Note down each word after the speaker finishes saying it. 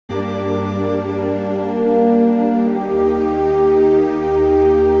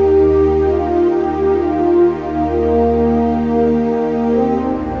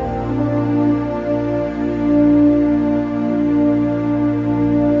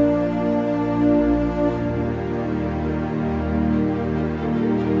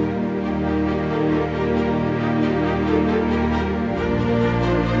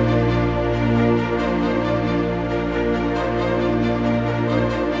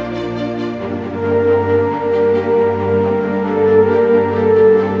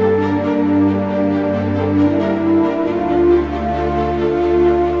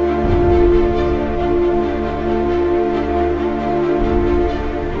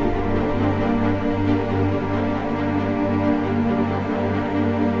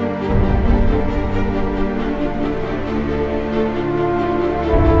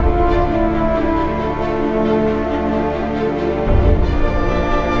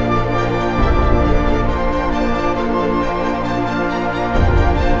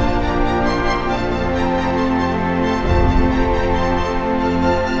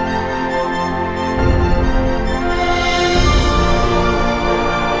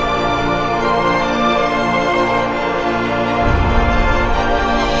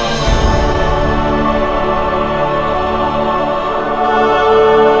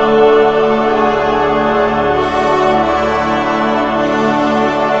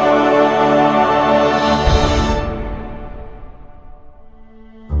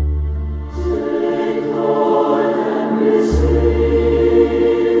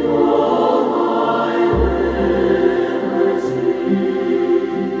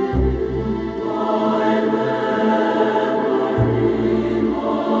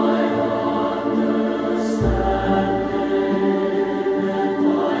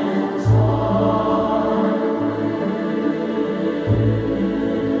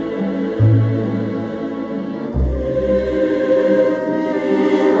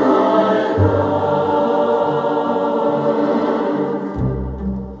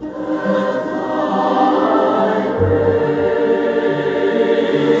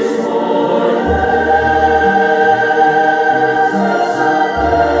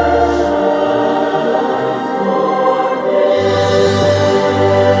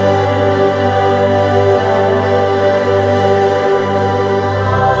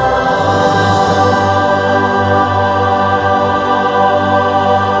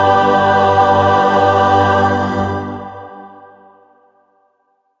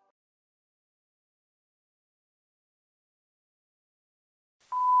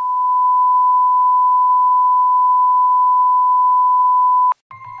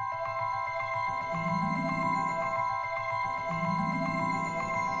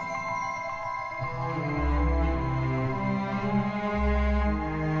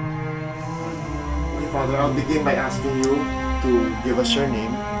Father, I'll begin by asking you to give us your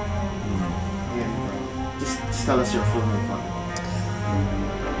name. And just tell us your full name, Father.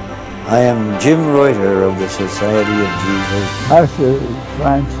 I am Jim Reuter of the Society of Jesus. Arthur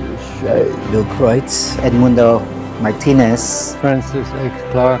Francis Kreutz. Edmundo Martinez. Francis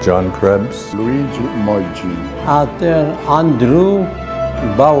X. Clark. John Krebs. Luigi Moigi. Arthur Andrew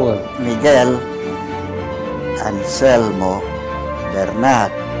Bauer. Miguel Anselmo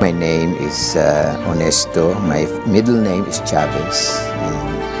Bernat. My name is Honesto. My middle name is Chavez.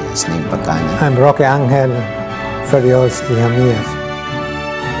 And last name Pagana. I'm Roque Angel Ferriols Ihamias.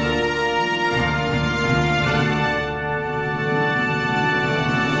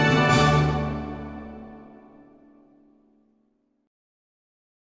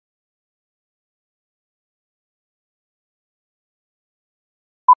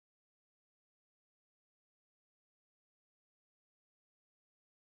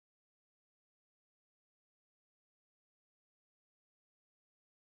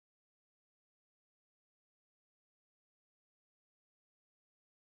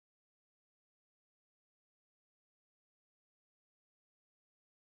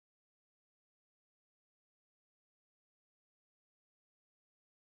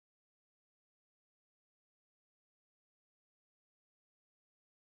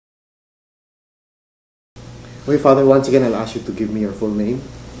 Okay, Father, once again, I'll ask you to give me your full name.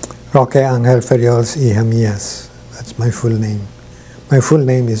 Roque Angel Ferriols Ihamias. That's my full name. My full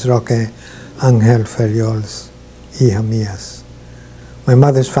name is Roque Angel Ferriols Ihamias. My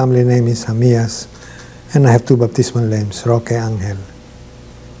mother's family name is Hamias, and I have two baptismal names, Roque Angel.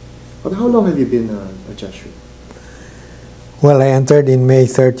 But how long have you been a Jesuit? Well, I entered in May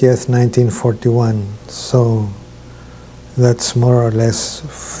 30th, 1941, so that's more or less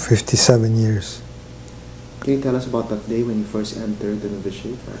 57 years. Can you tell us about that day when you first entered the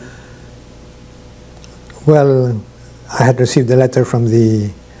novitiate, Father? Well, I had received a letter from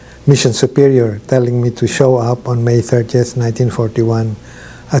the mission superior telling me to show up on May 30th, 1941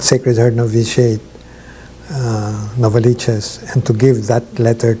 at Sacred Heart Novitiate, Novaliches, and to give that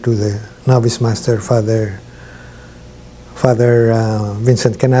letter to the novice master, Father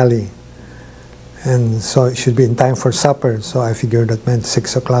Vincent Canali. And so it should be in time for supper, so I figured that meant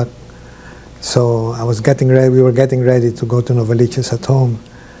 6 o'clock. So I was getting ready, we were getting ready to go to Novaliches at home,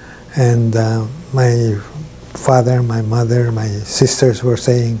 and my father, my mother, my sisters were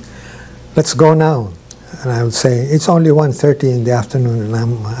saying, let's go now. And I would say, it's only 1:30 in the afternoon, and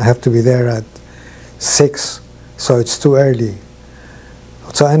I have to be there at 6, so it's too early.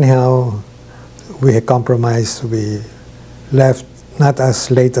 So anyhow, we had compromised. We left not as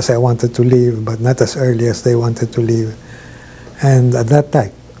late as I wanted to leave, but not as early as they wanted to leave. And at that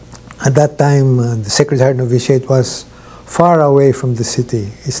time, the Sacred Heart Novitiate was far away from the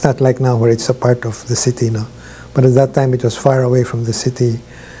city. It's not like now where it's a part of the city, no. But at that time, it was far away from the city,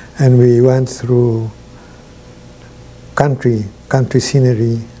 and we went through country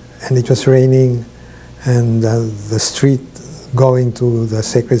scenery, and it was raining, and the street going to the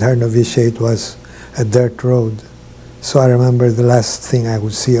Sacred Heart Novitiate was a dirt road. So I remember the last thing I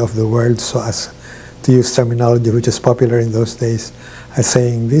would see of the world, so as to use terminology which is popular in those days, as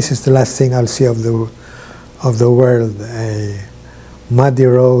saying, this is the last thing I'll see of the world, a muddy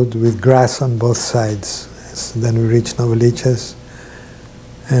road with grass on both sides. So then we reached Novaliches,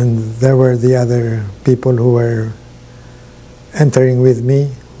 and there were the other people who were entering with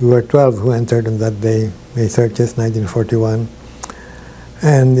me. We were 12 who entered on that day, May 30th, 1941.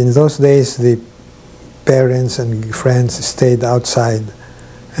 And in those days, the parents and friends stayed outside,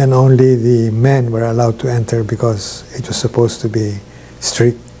 and only the men were allowed to enter because it was supposed to be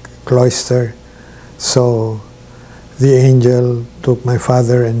strict cloister. So the angel took my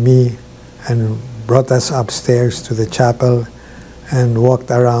father and me and brought us upstairs to the chapel and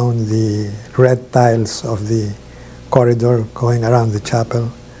walked around the red tiles of the corridor going around the chapel.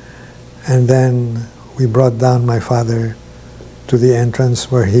 And then we brought down my father to the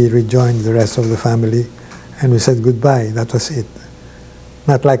entrance where he rejoined the rest of the family, and we said goodbye. That was it.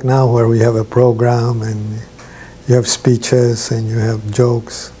 Not like now where we have a program and you have speeches and you have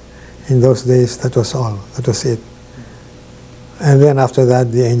jokes. In those days, that was all. That was it. And then after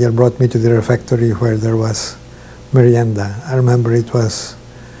that, the angel brought me to the refectory where there was merienda. I remember it was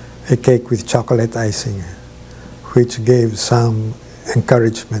a cake with chocolate icing, which gave some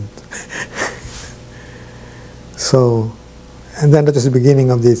encouragement. So, and then that was the beginning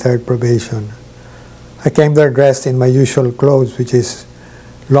of the third probation. I came there dressed in my usual clothes, which is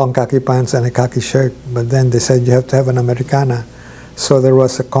long khaki pants and a khaki shirt, but then they said you have to have an Americana. So there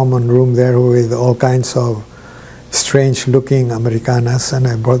was a common room there with all kinds of strange-looking Americanas, and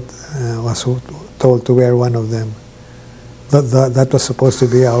I was told to wear one of them. That was supposed to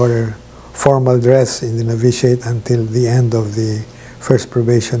be our formal dress in the novitiate until the end of the first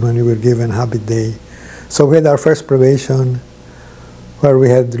probation, when we were given habit day. So we had our first probation, where we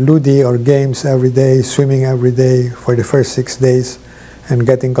had ludi or games every day, swimming every day for the first 6 days, and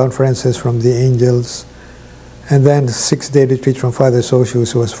getting conferences from the angels. And then 6-day retreat from Father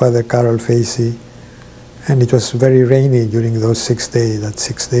Socius, who was Father Carol Facey. And it was very rainy during those 6 days, that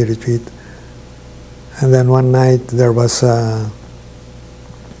 6-day retreat. And then one night there was the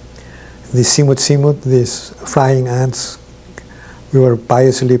simut-simut, these flying ants. We were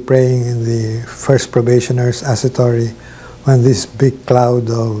piously praying in the first probationer's ascetory when this big cloud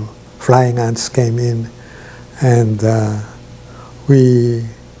of flying ants came in, and we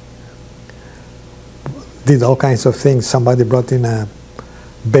did all kinds of things. Somebody brought in a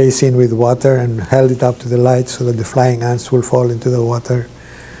basin with water and held it up to the light so that the flying ants will fall into the water.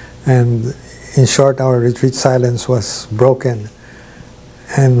 And in short, our retreat silence was broken.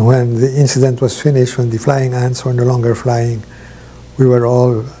 And when the incident was finished, when the flying ants were no longer flying, we were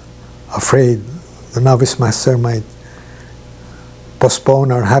all afraid the novice master might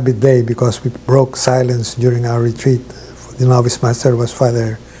postpone our habit day because we broke silence during our retreat. The novice master was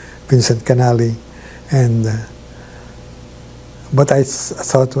Father Vincent Canali, and but I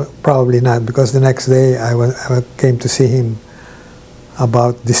thought probably not, because the next day I came to see him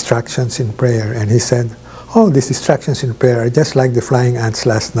about distractions in prayer, and he said, "Oh, these distractions in prayer are just like the flying ants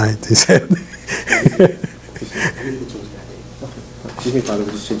last night," he said. Excuse me, Father,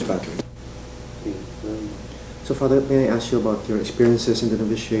 just change battery. So, Father, may I ask you about your experiences in the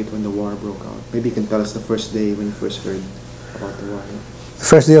novitiate when the war broke out? Maybe you can tell us the first day when you first heard about the war. The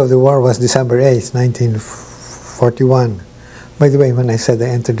first day of the war was December 8th, 1941. By the way, when I said I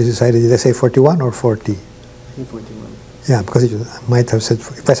entered the society, did I say 41 or 40? I think 41. Yeah, because I might have said,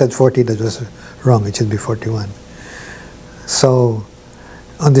 if I said 40, that was wrong. It should be 41. So,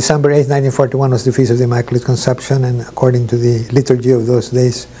 on December 8th, 1941 was the Feast of the Immaculate Conception, and according to the liturgy of those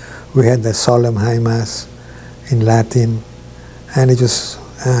days, we had the solemn high mass in Latin, and it was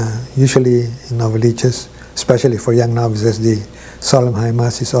usually in noveliches, especially for young novices, the solemn high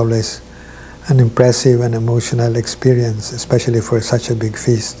mass is always an impressive and emotional experience, especially for such a big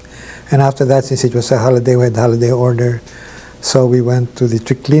feast. And after that, since it was a holiday, we had holiday order, so we went to the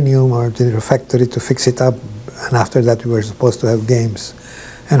triclinium or to the refectory to fix it up, and after that we were supposed to have games.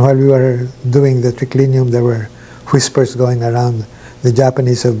 And while we were doing the triclinium, there were whispers going around, the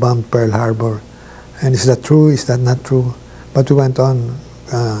Japanese have bombed Pearl Harbor. And is that true? Is that not true? But we went on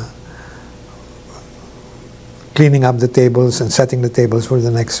cleaning up the tables and setting the tables for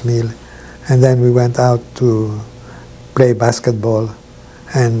the next meal. And then we went out to play basketball.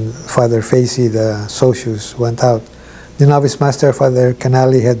 And Father Facey, the Socius, went out. The novice master, Father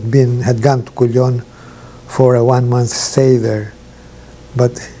Canali, had gone to Culion for a 1-month stay there.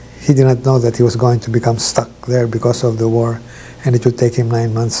 But he did not know that he was going to become stuck there because of the war, and it would take him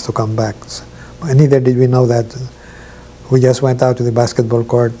 9 months to come back. So, and neither did we know that. We just went out to the basketball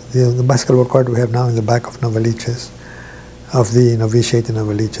court. The basketball court we have now in the back of Novaliches, of the novitiate in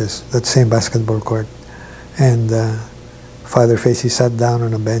Novaliches, that same basketball court. And Father Facey sat down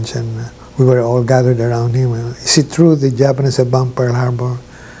on a bench, and we were all gathered around him. Is it true the Japanese have bombed Pearl Harbor?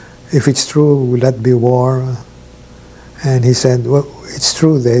 If it's true, will that be war? And he said, well, it's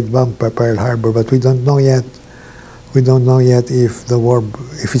true they had bombed Pearl Harbor, but we don't know yet. We don't know yet if the war,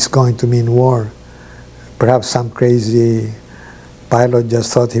 if it's going to mean war. Perhaps some crazy pilot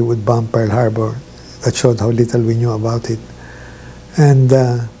just thought he would bomb Pearl Harbor. That showed how little we knew about it. And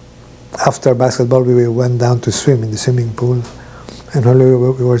after basketball, we went down to swim in the swimming pool. And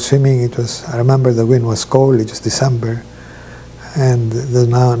while we were swimming, I remember the wind was cold, it was December. And the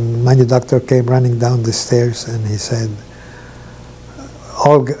Manju doctor came running down the stairs, and he said,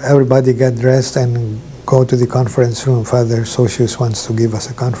 everybody get dressed and go to the conference room. Father Socius wants to give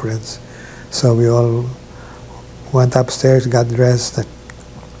us a conference. So we all went upstairs, got dressed, and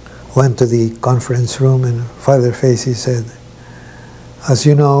went to the conference room, and Father Facey said, as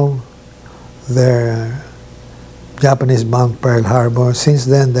you know, the Japanese bombed Pearl Harbor. Since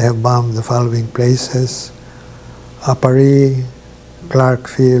then, they have bombed the following places: Paris,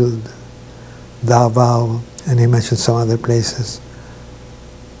 Clarkfield, Davao, and he mentioned some other places.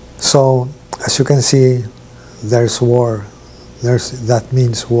 So, as you can see, there's war. That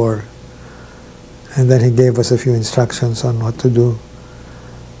means war. And then he gave us a few instructions on what to do.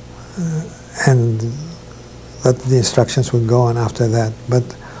 And that the instructions would go on after that. But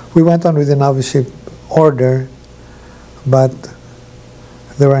we went on with the novitiate order, but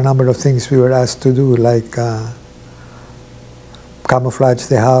there were a number of things we were asked to do, like camouflage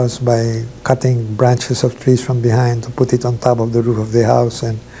the house by cutting branches of trees from behind to put it on top of the roof of the house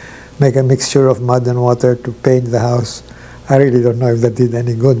and make a mixture of mud and water to paint the house. I really don't know if that did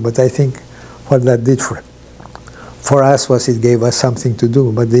any good, but I think what that did for us was it gave us something to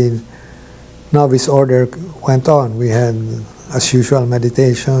do. But the novice order went on. We had, as usual,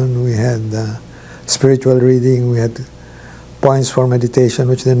 meditation, we had spiritual reading, we had points for meditation,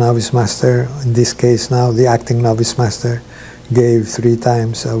 which the novice master, in this case now, the acting novice master, gave 3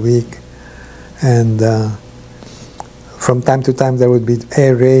 times a week. And from time to time there would be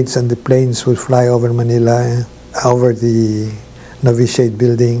air raids and the planes would fly over Manila, over the novitiate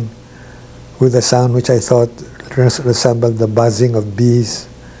building with a sound which I thought resembled the buzzing of bees.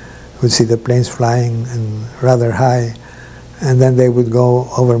 We'd see the planes flying and rather high, and then they would go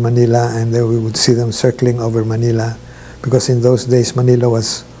over Manila and then we would see them circling over Manila, because in those days Manila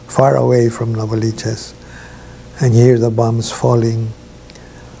was far away from Novaliches, and you hear the bombs falling.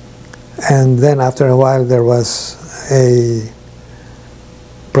 And then after a while there was a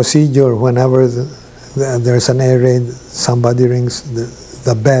procedure. Whenever there's an air raid, somebody rings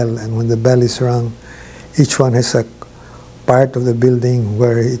the bell, and when the bell is rung, each one has a part of the building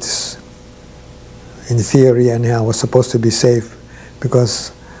where it's, in theory anyhow, was supposed to be safe,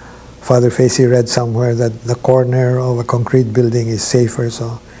 because Father Facey read somewhere that the corner of a concrete building is safer,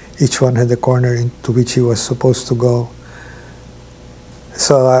 so each one had the corner into which he was supposed to go.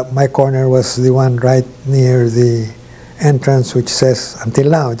 So my corner was the one right near the entrance, which says,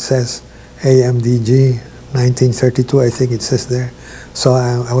 until now it says AMDG 1932, I think it says there. So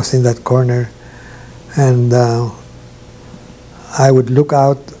I was in that corner, and I would look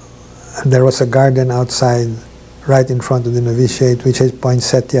out, and there was a garden outside right in front of the novitiate, which had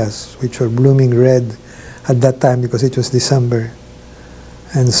poinsettias, which were blooming red at that time because it was December.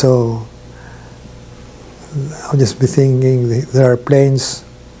 And so I'll just be thinking, there are planes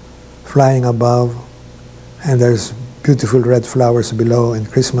flying above, and there's beautiful red flowers below, and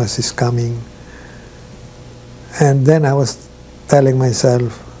Christmas is coming. And then I was telling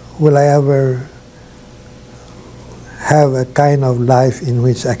myself, will I ever have a kind of life in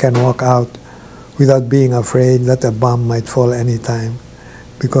which I can walk out without being afraid that a bomb might fall anytime?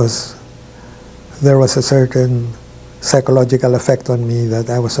 Because there was a certain psychological effect on me that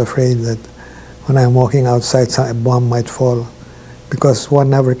I was afraid that when I'm walking outside, a bomb might fall, because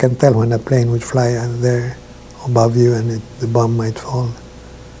one never can tell when a plane would fly there above you and the bomb might fall.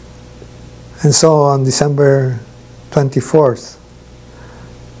 And so on December 24th,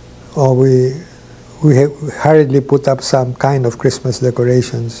 we hurriedly put up some kind of Christmas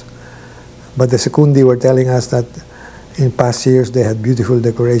decorations, but the secundi were telling us that in past years they had beautiful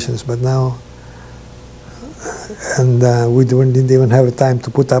decorations, but now, and we didn't even have time to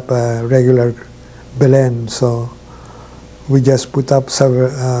put up a regular Belen, so we just put up several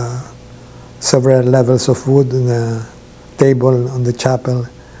levels of wood in a table on the chapel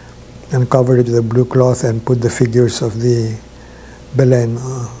and covered it with a blue cloth and put the figures of the Belen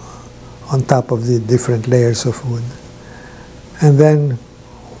on top of the different layers of wood. And then,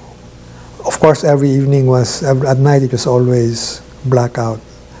 of course, every evening was, at night it was always blackout.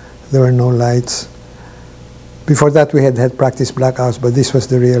 There were no lights. Before that we had practiced blackouts, but this was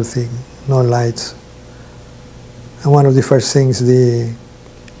the real thing, no lights. And one of the first things the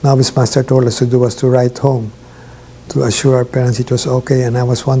novice master told us to do was to write home, to assure our parents it was okay. And I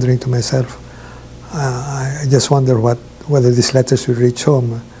was wondering to myself, I just wonder whether these letters will reach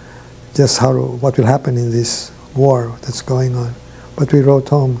home, just what will happen in this war that's going on. But we wrote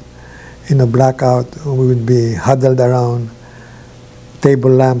home in a blackout. We would be huddled around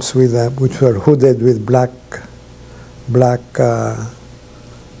table lamps which were hooded with black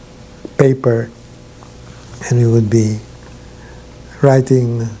paper, and we would be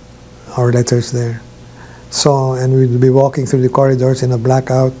writing our letters there. So, and we'd be walking through the corridors in a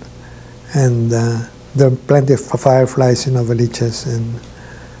blackout, and there are plenty of fireflies in Novaliches, and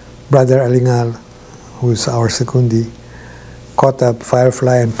Brother Alingal, who's our secundi, caught a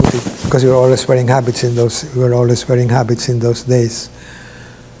firefly and put it, because we were always wearing habits in those days.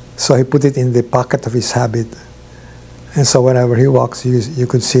 So he put it in the pocket of his habit, and so whenever he walks, you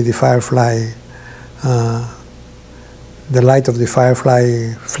could see the firefly, the light of the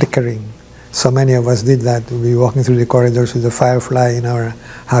firefly flickering. So many of us did that. We'd be walking through the corridors with the firefly in our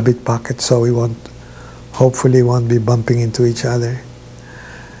habit pocket, so we hopefully won't be bumping into each other.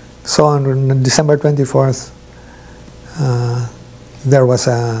 So on December 24th, there was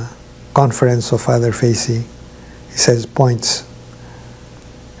a conference of Father Facey. He says points,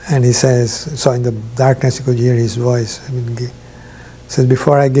 and he says, so in the darkness you could hear his voice. He says,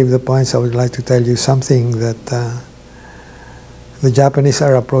 before I give the points, I would like to tell you something that the Japanese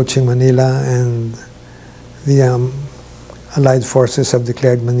are approaching Manila, and the Allied forces have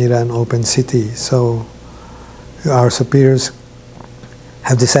declared Manila an open city. So our superiors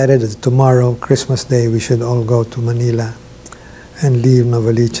have decided that tomorrow, Christmas Day, we should all go to Manila and leave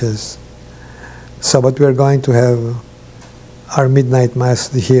Novaliches. So, but we are going to have our midnight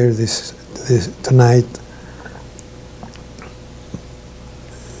mass here tonight,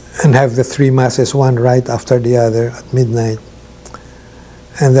 and have the three masses, one right after the other at midnight.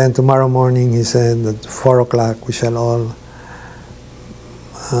 And then tomorrow morning, he said, at 4 o'clock, we shall all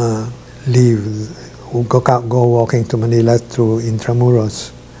leave. We'll go walking to Manila through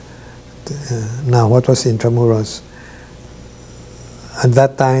Intramuros. Now, what was Intramuros? At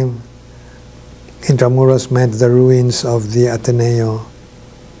that time, Intramuros meant the ruins of the Ateneo,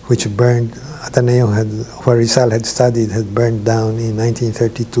 which burned. Ateneo, where Rizal had studied, had burned down in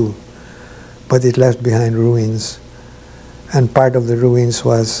 1932. But it left behind ruins. And part of the ruins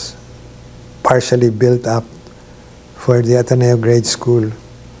was partially built up for the Ateneo Grade School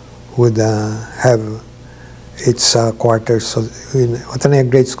would have its quarters. So in Ateneo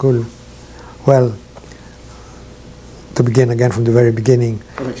Grade School, well, to begin again from the very beginning.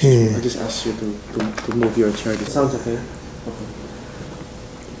 I just asked you to move your chair. It sounds okay? Okay.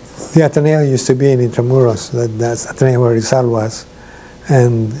 The Ateneo used to be in Intramuros, that's Ateneo where Rizal was.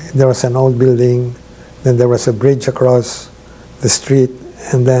 And there was an old building, then there was a bridge across the street,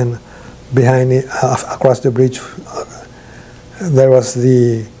 and then behind it, across the bridge, there was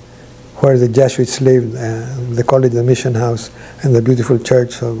where the Jesuits lived. They called it the Mission House, and the beautiful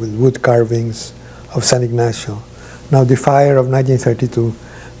church with wood carvings of San Ignacio. Now the fire of 1932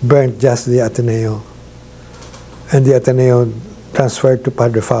 burnt just the Ateneo, and the Ateneo transferred to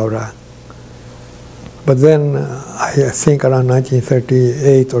Padre Faura. But then, I think around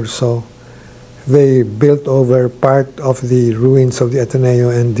 1938 or so, they built over part of the ruins of the Ateneo,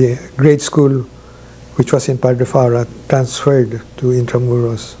 and the grade school, which was in Padre Faura, transferred to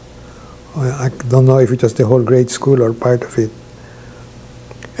Intramuros. I don't know if it was the whole grade school or part of it.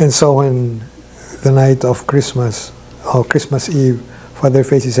 And so when the night of Christmas, or Christmas Eve, Father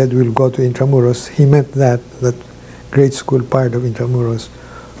Facey said we'll go to Intramuros, he meant that grade school part of Intramuros,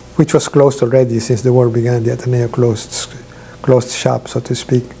 which was closed already since the war began. The Ateneo closed shop, so to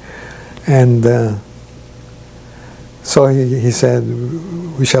speak. And so he said,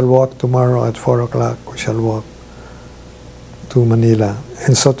 we shall walk tomorrow at 4 o'clock, we shall walk to Manila.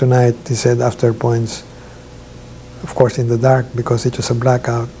 And so tonight, he said, after points, of course in the dark because it was a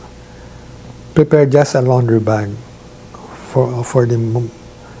blackout, prepare just a laundry bag for the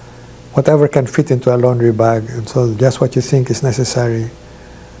whatever can fit into a laundry bag. And so just what you think is necessary,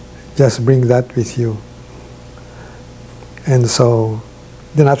 just bring that with you. And so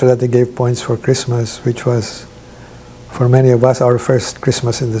then after that, they gave points for Christmas, which was, for many of us, our first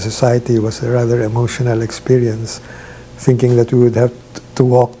Christmas in the society. Was a rather emotional experience, thinking that we would have to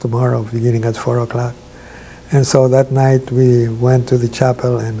walk tomorrow, beginning at 4 o'clock. And so that night, we went to the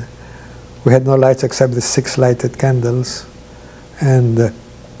chapel, and we had no lights except the 6 lighted candles, and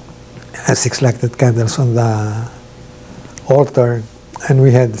 6 lighted candles on the altar, and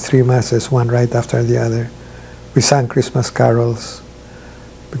we had 3 masses, one right after the other. We sang Christmas carols,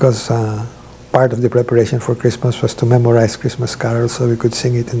 because part of the preparation for Christmas was to memorize Christmas carols so we could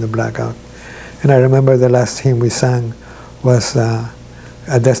sing it in the blackout. And I remember the last hymn we sang was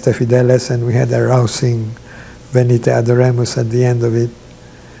Adeste Fideles, and we had a rousing Venite Adoremus at the end of it.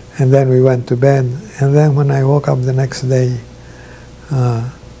 And then we went to bed, and then when I woke up the next day,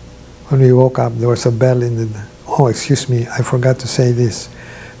 when we woke up, there was a bell in the... Oh, excuse me, I forgot to say this.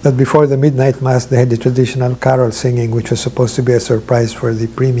 That before the midnight mass, they had the traditional carol singing, which was supposed to be a surprise for the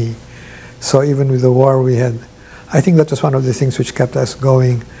primi. So even with the war we had, I think that was one of the things which kept us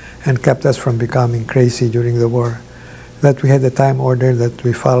going and kept us from becoming crazy during the war. That we had a time order that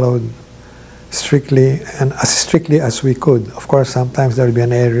we followed strictly, and as strictly as we could. Of course, sometimes there would be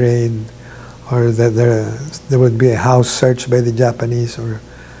an air raid, or there would be a house search by the Japanese, or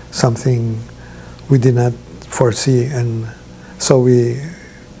something we did not foresee. And so we,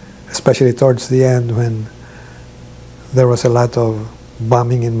 especially towards the end when there was a lot of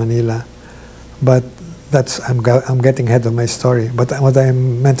bombing in Manila. But that's, I'm getting ahead of my story. But what I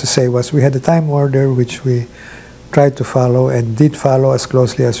meant to say was we had a time order which we tried to follow and did follow as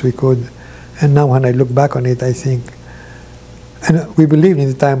closely as we could. And now when I look back on it, I think, and we believed in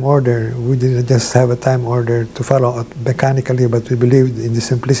the time order. We didn't just have a time order to follow mechanically, but we believed in the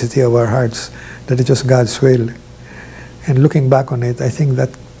simplicity of our hearts, that it was God's will. And looking back on it, I think that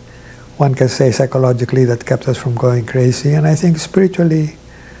one can say psychologically that kept us from going crazy, and I think spiritually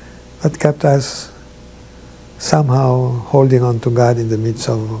that kept us somehow holding on to God in the midst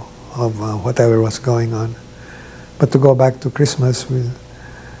of whatever was going on. But to go back to Christmas,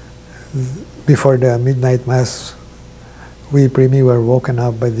 before the midnight mass, we were woken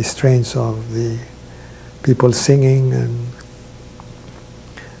up by the strains of the people singing,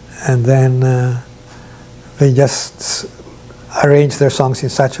 and then they just arranged their songs in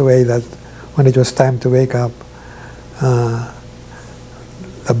such a way that when it was time to wake up, the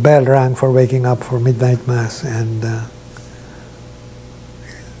bell rang for waking up for midnight mass, and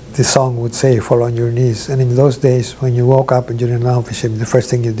the song would say, "Fall on your knees." And in those days, when you woke up during the novitiate, the first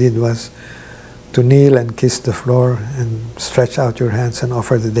thing you did was to kneel and kiss the floor and stretch out your hands and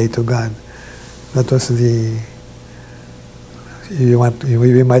offer the day to God. That was we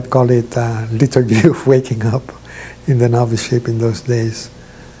might call it a liturgy of waking up in the novitiate in those days.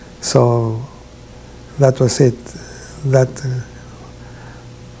 So that was it. That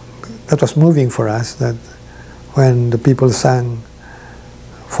was moving for us, that when the people sang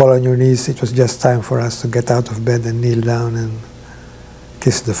 "Fall on your knees," it was just time for us to get out of bed and kneel down and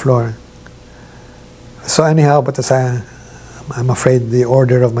kiss the floor. So anyhow, but as I'm afraid the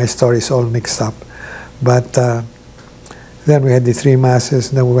order of my story is all mixed up. But then we had the 3 masses,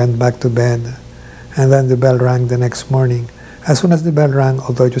 then we went back to bed, and then the bell rang the next morning. As soon as the bell rang,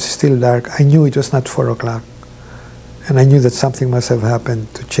 although it was still dark, I knew it was not 4 o'clock. And I knew that something must have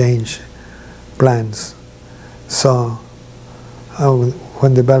happened to change plans. So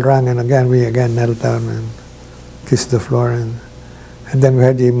when the bell rang, and we again knelt down and kissed the floor, and then we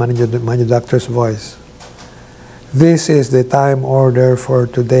heard the manudoctor's voice. "This is the time order for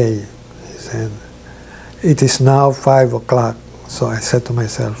today," he said. "It is now 5 o'clock. So I said to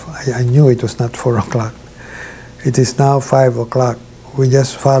myself, I knew it was not 4 o'clock. "It is now 5 o'clock. We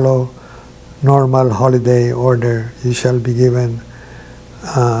just follow normal holiday order. You shall be given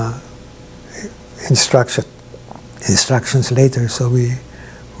instructions later." So we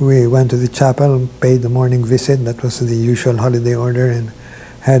went to the chapel, paid the morning visit. That was the usual holiday order, and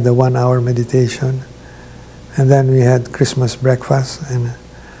had the 1-hour meditation. And then we had Christmas breakfast, and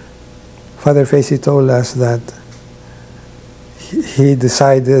Father Facey told us that he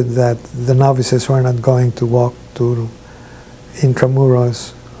decided that the novices were not going to walk to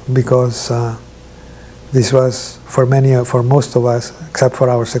Intramuros because this was for most of us, except for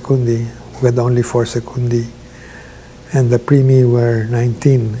our secundi. We had only 4 secundi, and the primi were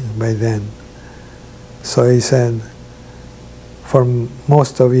 19 by then. So he said, "For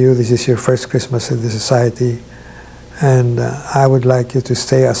most of you, this is your first Christmas in the society, and I would like you to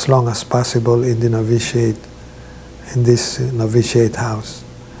stay as long as possible in the novitiate, in this novitiate house."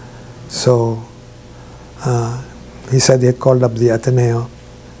 So he said he had called up the Ateneo,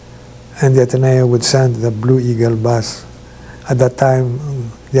 and the Ateneo would send the Blue Eagle bus. At that time,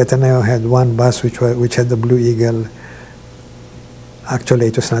 the Ateneo had one bus which had the Blue Eagle. Actually,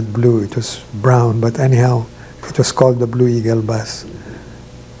 it was not blue, it was brown, but anyhow, it was called the Blue Eagle bus.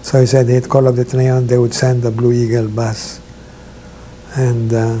 So he said he'd call up the Ateneo and they would send the Blue Eagle bus.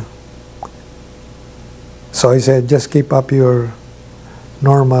 And so he said, just keep up your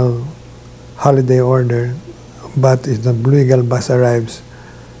normal holiday order, but if the Blue Eagle bus arrives,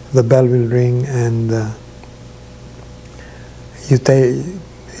 the bell will ring, and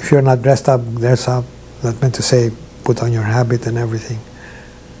if you're not dress up. That meant to say, put on your habit and everything,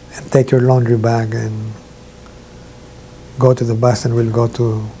 and take your laundry bag and go to the bus, and we'll go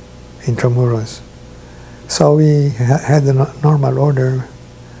to Intramuros. So we had the normal order.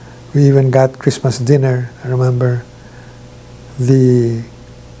 We even got Christmas dinner. I remember the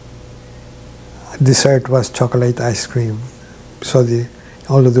dessert was chocolate ice cream. So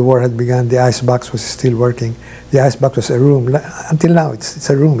although the war had begun, the ice box was still working. The ice box was a room. Until now, it's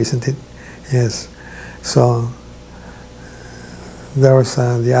a room, isn't it? Yes. So there was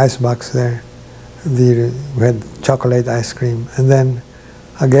the ice box there. We had chocolate ice cream. And then,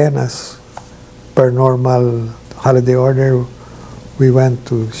 again, as per normal holiday order, we went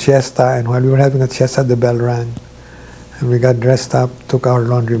to siesta, and while we were having a siesta, the bell rang. And we got dressed up, took our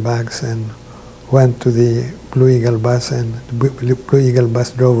laundry bags, and went to the Blue Eagle bus, and the Blue Eagle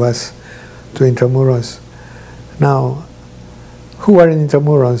bus drove us to Intramuros. Now, who were in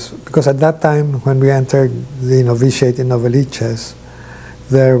Intramuros? Because at that time, when we entered the novitiate in Novaliches,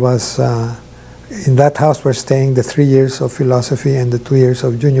 there was, in that house were staying the 3 years of philosophy and the 2 years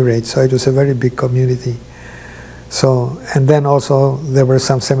of juniorate, so it was a very big community. So, and then also there were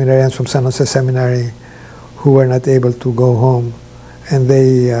some seminarians from San Jose Seminary who were not able to go home, and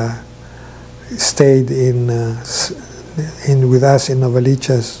they stayed with us in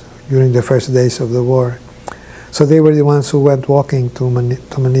Novaliches during the first days of the war. So they were the ones who went walking to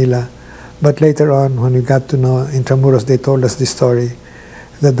Manila. But later on, when we got to know Intramuros, they told us this story,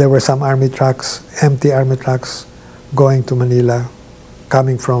 that there were some army trucks, empty army trucks, going to Manila,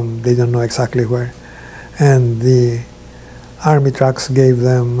 coming from they don't know exactly where. And the army trucks gave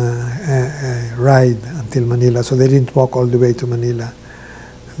them a ride until Manila, so they didn't walk all the way to Manila.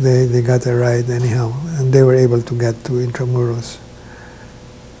 They got a ride anyhow, and they were able to get to Intramuros.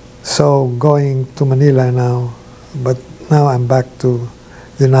 So going to Manila now, but now I'm back to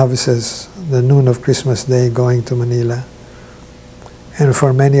the novices, the noon of Christmas Day, going to Manila. And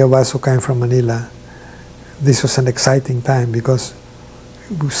for many of us who came from Manila, this was an exciting time because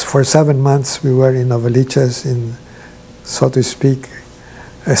for 7 months we were in Novaliches, in, so to speak,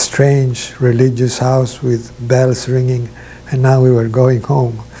 a strange religious house with bells ringing, and now we were going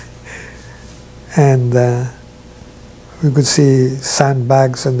home. And we could see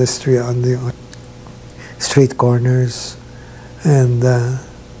sandbags on the street corners, and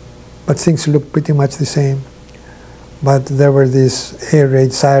but things looked pretty much the same. But there were these air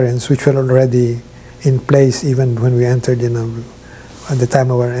raid sirens which were already in place even when we entered at the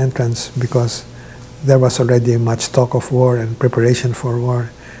time of our entrance, because there was already much talk of war and preparation for war.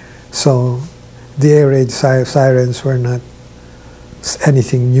 So the air raid sirens were not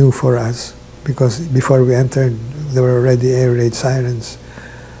anything new for us, because before we entered there were already air raid sirens.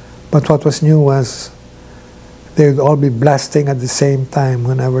 But what was new was they would all be blasting at the same time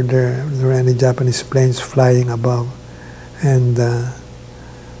whenever there were any Japanese planes flying above. And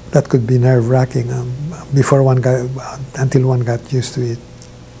that could be nerve-wracking until one got used to it.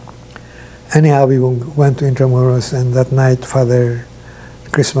 Anyhow, we went to Intramuros, and that night,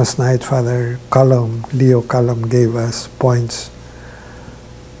 Christmas night, Father Leo Column gave us points.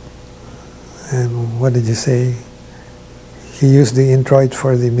 And what did he say? He used the introit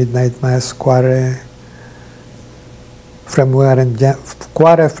for the midnight mass, quare fremuerunt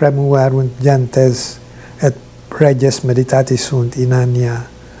gentes et reges meditatis sunt inania.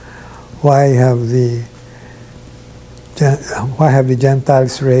 Why have the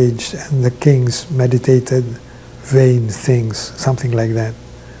Gentiles raged and the kings meditated vain things? Something like that.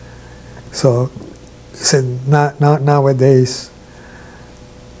 So he said, nowadays,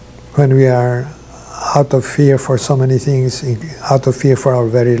 when we are out of fear for so many things, out of fear for our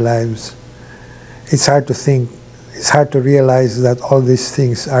very lives, it's hard to think, it's hard to realize that all these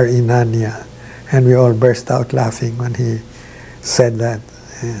things are inania. And we all burst out laughing when he said that.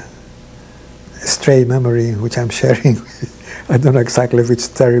 A stray memory which I'm sharing. I don't know exactly if it's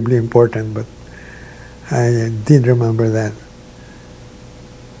terribly important, but I did remember that.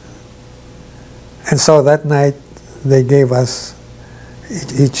 And so that night they gave us,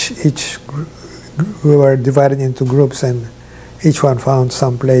 we were divided into groups, and each one found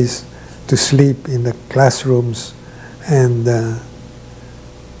some place to sleep in the classrooms, and and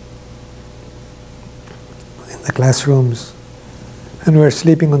we were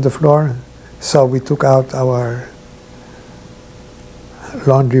sleeping on the floor. So we took out our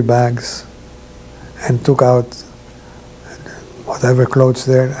laundry bags and took out whatever clothes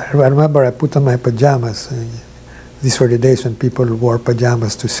there. I remember I put on my pajamas. These were the days when people wore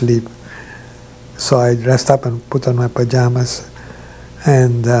pajamas to sleep. So I dressed up and put on my pajamas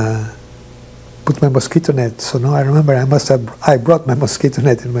and put my mosquito net. So now I remember I brought my mosquito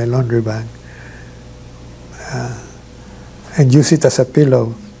net in my laundry bag and used it as a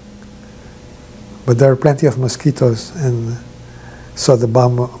pillow. But there were plenty of mosquitoes, and so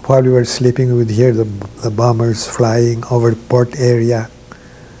while we were sleeping, we would hear the bombers flying over the port area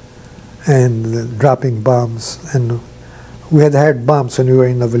and dropping bombs. And we had heard bombs when we were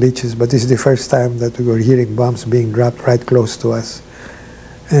in Novaliches, but this is the first time that we were hearing bombs being dropped right close to us.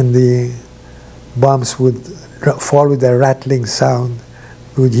 And the bombs would fall with a rattling sound.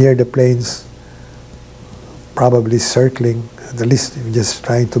 We would hear the planes probably circling, at least just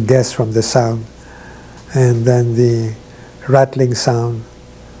trying to guess from the sound. And then the rattling sound,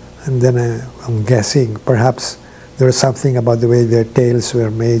 and then I'm guessing perhaps there was something about the way their tails were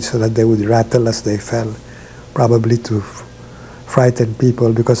made so that they would rattle as they fell, probably to frighten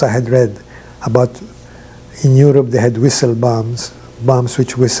people, because I had read about in Europe they had whistle bombs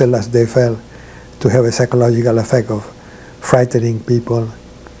which whistle as they fell to have a psychological effect of frightening people.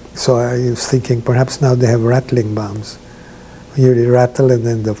 So I was thinking perhaps now they have rattling bombs. You hear the rattle and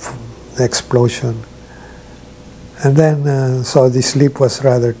then the explosion. And then, so the sleep was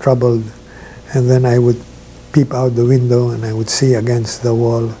rather troubled, and then I would peep out the window and I would see against the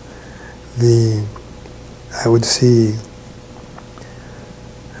wall I would see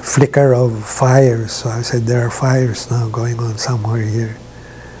flicker of fires. So I said, there are fires now going on somewhere here.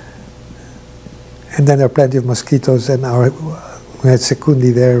 And then there are plenty of mosquitoes, and we had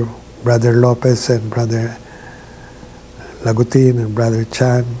Secundi there Brother Lopez and Brother Lagutin and Brother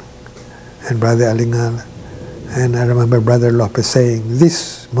Chan and Brother Alingal. And I remember Brother Lopez saying,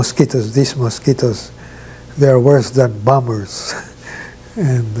 these mosquitoes, they are worse than bombers.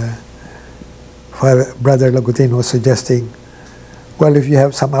 And Brother Lagutin was suggesting, well, if you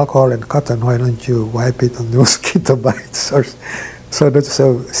have some alcohol and cotton, why don't you wipe it on the mosquito bites? So that's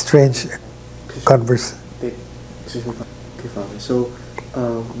a strange converse. Excuse me, Father. So,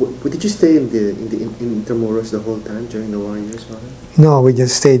 did you stay in Intramuros the whole time during the war years, Father? No, we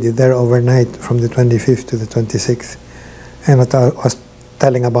just stayed there overnight from the 25th to the 26th. And what I was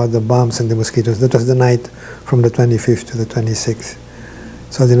telling about the bombs and the mosquitoes, that was the night from the 25th to the 26th.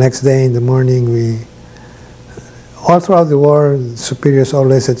 So the next day in the morning, all throughout the war, superiors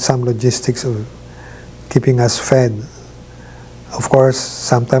always had some logistics of keeping us fed. Of course,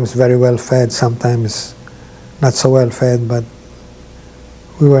 sometimes very well fed, sometimes not so well fed, but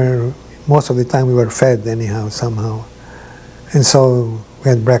most of the time we were fed anyhow, somehow. And so we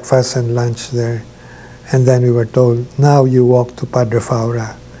had breakfast and lunch there. And then we were told, now you walk to Padre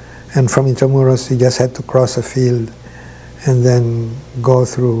Faura. And from Intramuros, you just had to cross a field and then go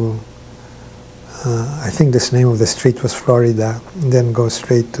through, I think the name of the street was Florida, and then go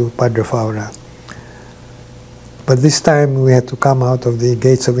straight to Padre Faura. But this time we had to come out of the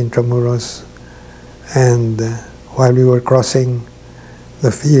gates of Intramuros, and while we were crossing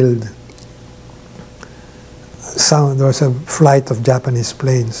the field, there was a flight of Japanese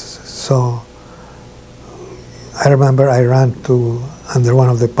planes. So I remember I ran under one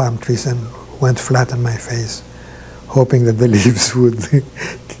of the palm trees and went flat on my face, hoping that the leaves would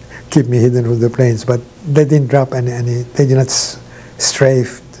keep me hidden from the planes. But they didn't drop any they did not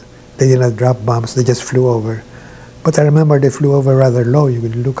strafe, they did not drop bombs, they just flew over. But I remember they flew over rather low. You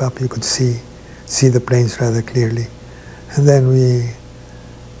could look up, you could see the planes rather clearly. And then we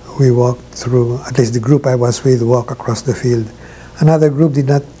walked through, at least the group I was with walked across the field. Another group did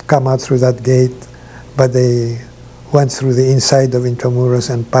not come out through that gate, but they went through the inside of Intramuros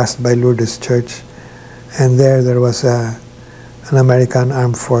and passed by Lourdes Church. And there was an American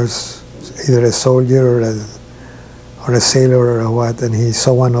armed force, either a soldier or a sailor or a what, and he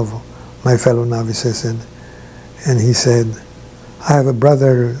saw one of my fellow novices, and he said, I have a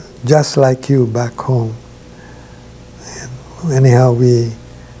brother just like you back home. And anyhow, we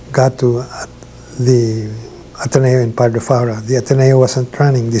got to the Ateneo in Padre Faura. The Ateneo wasn't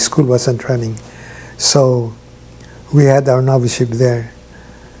running, the school wasn't running. So we had our noviceship there.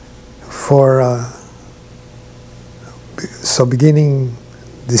 So beginning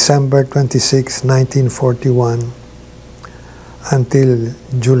December 26, 1941, until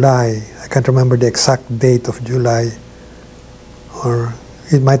July, I can't remember the exact date of July, or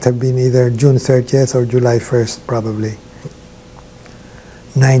it might have been either June 30th or July 1st, probably.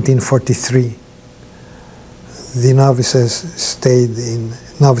 1943. The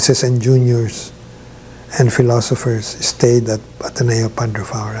novices and juniors and philosophers stayed at Ateneo Padre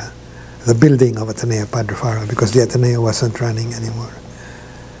Faura, the building of Ateneo Padre Faura, because the Ateneo wasn't running anymore.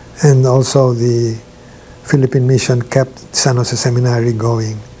 And also the Philippine mission kept San Jose Seminary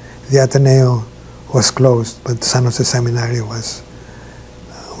going. The Ateneo was closed, but San Jose Seminary was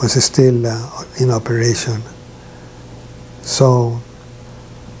still in operation. So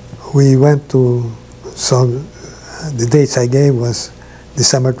we went to, the dates I gave was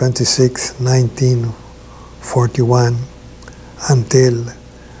December 26, 1941, until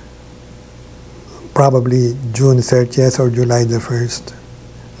probably June 30th or July the 1st,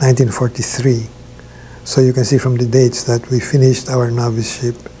 1943. So you can see from the dates that we finished our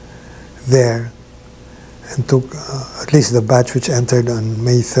noviceship there and took, at least the batch which entered on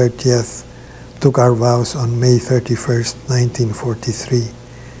May 30th, took our vows on May 31st, 1943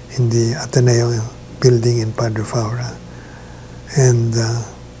 in the Ateneo building in Padre Faura. And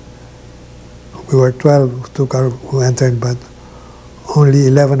we were 12 who entered, but only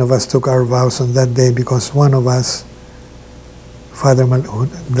 11 of us took our vows on that day because one of us,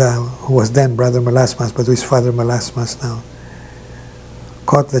 who was then Brother Malasmas, but who is Father Malasmas now,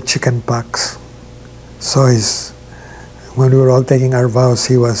 caught the chicken pox. So when we were all taking our vows,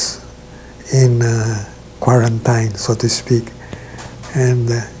 he was in quarantine, so to speak. And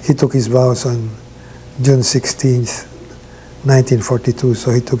he took his vows on June 16th, 1942,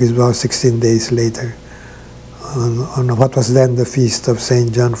 so he took his vows 16 days later on what was then the feast of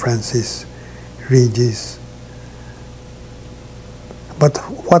St. John Francis Regis. But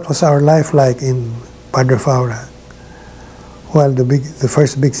what was our life like in Padre Faura? Well, the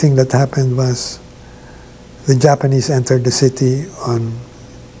first big thing that happened was the Japanese entered the city on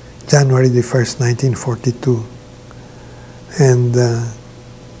January the 1st, 1942. And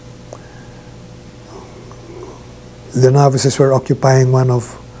the novices were occupying one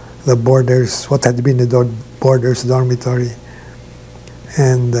of the borders, what had been the borders dormitory.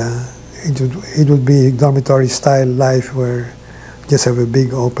 And it would be dormitory-style life where just have a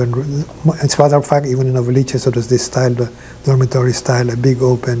big open room. As a matter of fact, even in Novaliches, it was this style, the dormitory style, a big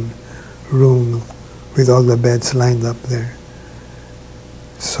open room with all the beds lined up there.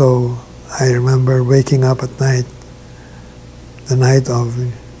 So I remember waking up at night, the night of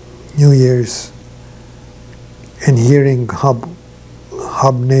New Year's, and hearing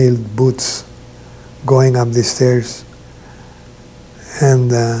hobnailed boots going up the stairs.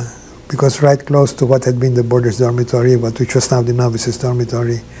 And because right close to what had been the Borders Dormitory, but which was now the Novices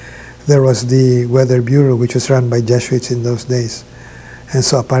Dormitory, there was the Weather Bureau, which was run by Jesuits in those days. And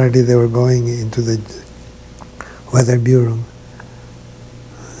so apparently they were going into the Weather Bureau.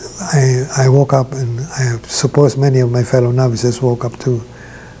 I woke up, and I suppose many of my fellow novices woke up too.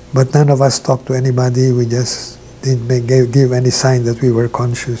 But none of us talked to anybody. We just didn't give any sign that we were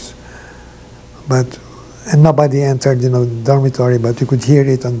conscious. And nobody entered, dormitory, but you could hear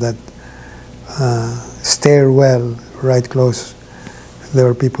it on that stairwell right close. There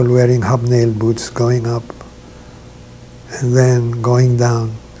were people wearing hobnail boots going up and then going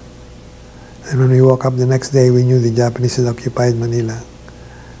down. And when we woke up the next day, we knew the Japanese had occupied Manila.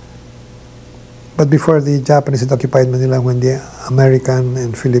 But before the Japanese had occupied Manila, when the American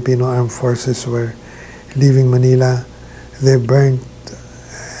and Filipino armed forces were leaving Manila, they burned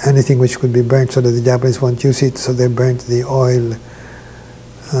anything which could be burnt so that the Japanese won't use it, so they burnt the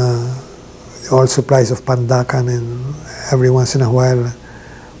oil supplies of Pandacan, and every once in a while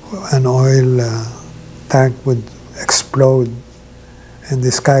an oil tank would explode and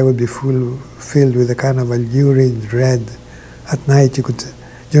the sky would be filled with a kind of a lurid red. At night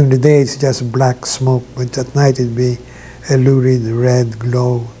during the day it's just black smoke, but at night it'd be a lurid red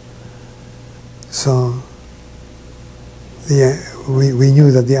glow. So we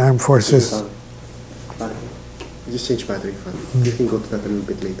knew that the armed forces... You just changed battery, Father. You can go to that a little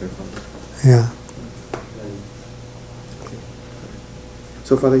bit later, Father. Yeah. Okay.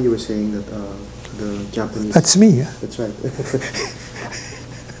 So, Father, you were saying that the Japanese... That's me. Yeah? That's right.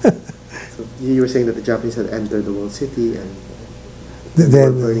 So you were saying that the Japanese had entered the walled city and they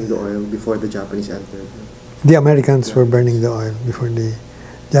were burning the oil before the Japanese entered. The Americans were burning the oil before the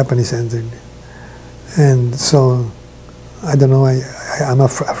Japanese entered. And so, I don't know, I'm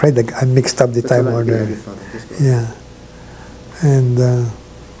afraid that I mixed up the time order. Yeah. And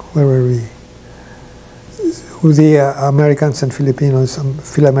where were we? With the Americans and Filipinos,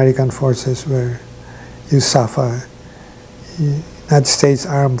 Phil-American forces were USAFA, United States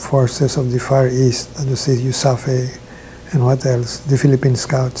Armed Forces of the Far East, that was USAFE, and what else? The Philippine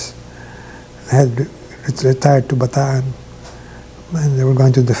Scouts had retired to Bataan, and they were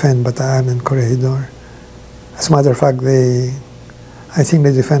going to defend Bataan and Corregidor. As a matter of fact, I think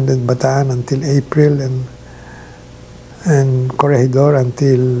they defended Bataan until April and Corregidor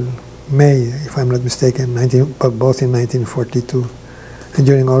until May, if I'm not mistaken, both in 1942. And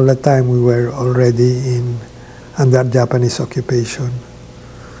during all that time, we were already under Japanese occupation.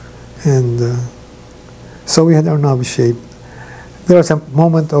 And so we had our novitiate. There was a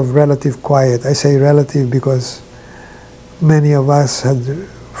moment of relative quiet. I say relative because many of us had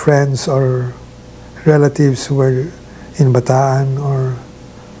friends or relatives who were in Bataan,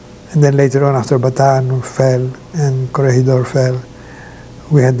 and then later on after Bataan fell and Corregidor fell,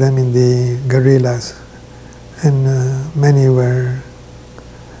 we had them in the guerrillas, and many were,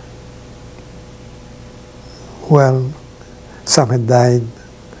 well, some had died,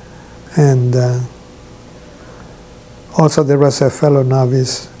 and also there was a fellow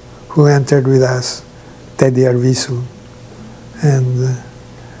novice who entered with us, Teddy Arvizu, and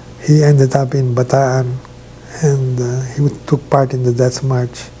he ended up in Bataan, and he took part in the Death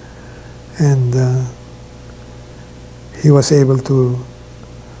March, and he was able to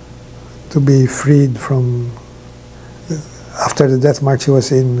be freed from... After the Death March, he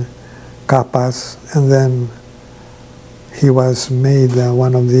was in Capas, and then he was made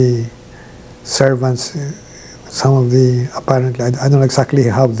one of the servants. Some of the, apparently, I don't know exactly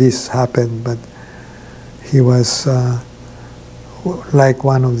how this happened, but he was like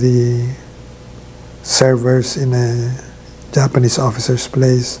one of the servers in a Japanese officer's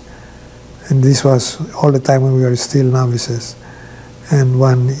place. And this was all the time when we were still novices. And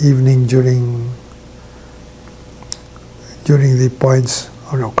one evening during the points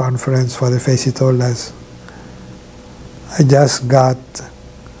or conference, Father Facey told us, I just got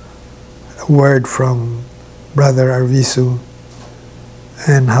a word from Brother Arvizu,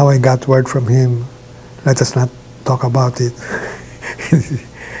 and how I got word from him, let us not talk about it.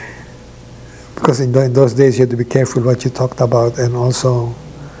 because in those days you had to be careful what you talked about, and also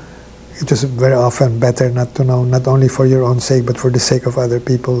it was very often better not to know, not only for your own sake, but for the sake of other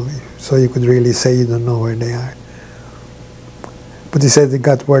people, so you could really say you don't know where they are. But he said he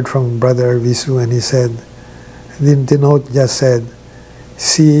got word from Brother Arvizu, and he said, the note just said,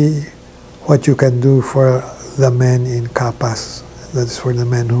 see what you can do for the men in Capas. That's for the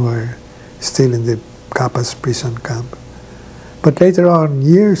men who are still in the Capas prison camp. But later on,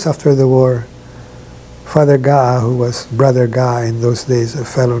 years after the war, Father Gaa, who was Brother Gaa in those days, a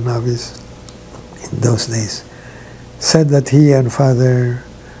fellow novice in those days, said that he and Father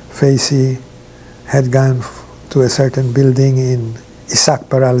Facey had gone to a certain building in Isaac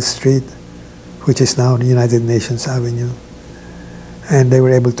Peral Street, which is now United Nations Avenue. And they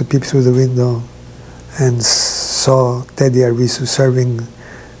were able to peep through the window and saw Teddy Arvizu serving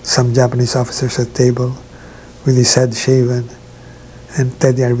some Japanese officers at table with his head shaven. And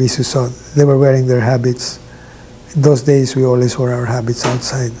Teddy Arvizu saw they were wearing their habits. In those days, we always wore our habits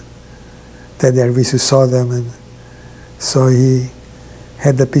outside. Teddy Arvizu saw them, and so he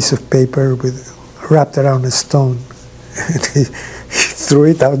had a piece of paper wrapped around a stone, and he threw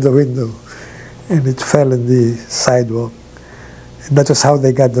it out the window, and it fell in the sidewalk. And that was how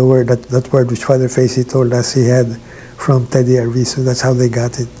they got the word, that word which Father Facey told us he had from Teddy Arvizu. That's how they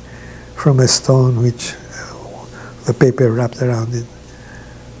got it, from a stone which the paper wrapped around it.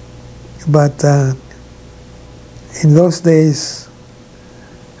 But in those days,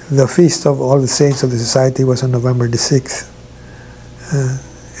 the feast of all the saints of the society was on November the 6th.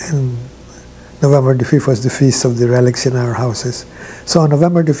 And November the 5th was the feast of the relics in our houses. So on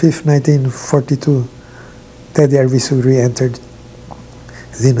November the 5th, 1942, Teddy Arvizu re-entered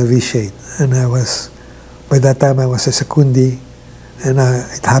the novitiate. And by that time I was a secundi, and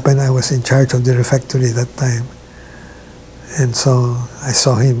it happened I was in charge of the refectory that time. And so I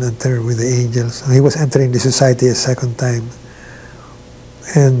saw him enter with the angels. He was entering the society a second time.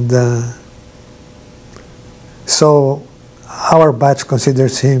 And so our batch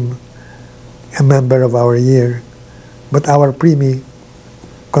considers him a member of our year, but our primi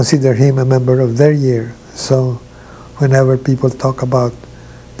consider him a member of their year. So whenever people talk about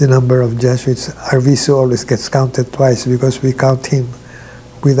the number of Jesuits, Arvizu always gets counted twice, because we count him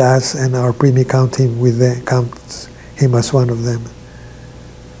with us, and our primi counts him as one of them.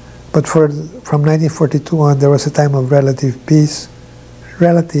 But from 1942 on, there was a time of relative peace,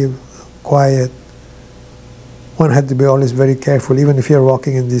 relative quiet. One had to be always very careful. Even if you're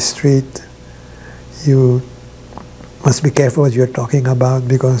walking in the street, you must be careful what you're talking about,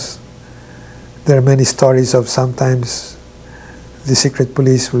 because there are many stories of sometimes the secret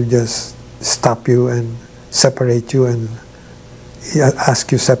police will just stop you and separate you and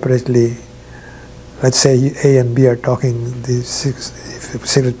ask you separately. Let's say A and B are talking, if the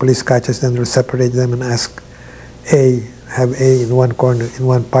secret police catches them, they'll separate them and ask have A in one corner, in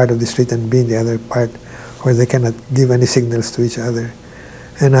one part of the street, and B in the other part, where they cannot give any signals to each other,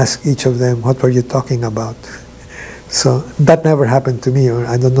 and ask each of them, what were you talking about? So that never happened to me, or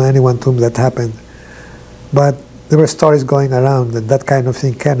I don't know anyone to whom that happened. But there were stories going around that that kind of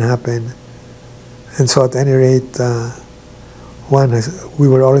thing can happen. And so at any rate, we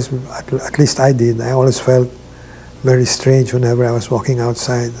were always, at least I did, I always felt very strange whenever I was walking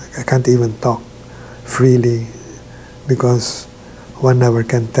outside. I can't even talk freely, because one never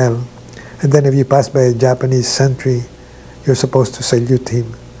can tell. And then if you pass by a Japanese sentry, you're supposed to salute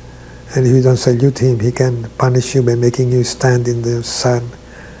him. And if you don't salute him, he can punish you by making you stand in the sun.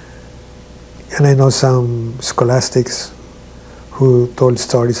 And I know some scholastics who told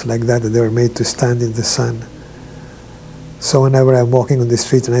stories like that they were made to stand in the sun. So whenever I'm walking on the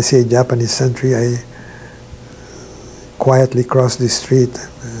street and I see a Japanese sentry, I quietly cross the street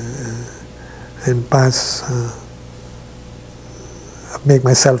and pass, make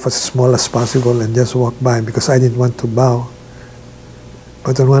myself as small as possible and just walk by, because I didn't want to bow.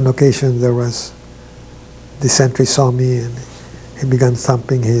 But on one occasion the sentry saw me, and he began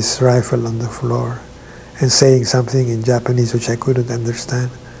thumping his rifle on the floor and saying something in Japanese which I couldn't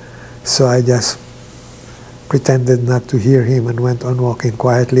understand. So I just pretended not to hear him and went on walking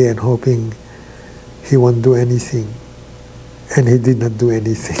quietly and hoping he won't do anything. And he did not do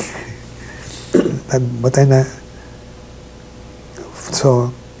anything.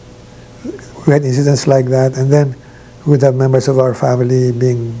 So we had incidents like that, and then we would have members of our family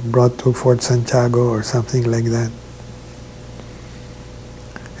being brought to Fort Santiago or something like that.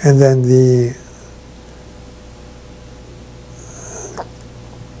 And then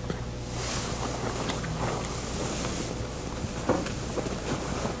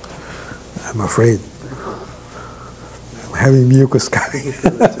I'm afraid I'm having mucus coming.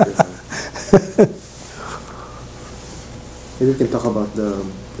 maybe you can talk about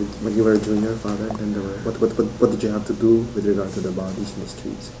when you were a junior, Father, and what did you have to do with regard to the bodies in the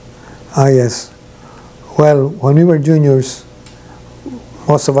streets? Ah, yes. Well, when we were juniors,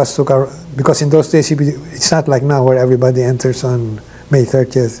 most of us took our, because in those days it's not like now where everybody enters on May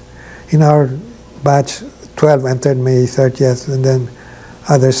 30th. In our batch, 12 entered May 30th, and then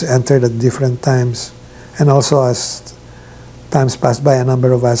others entered at different times. And also as times passed by, a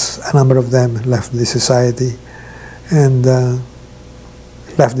number of them left the society and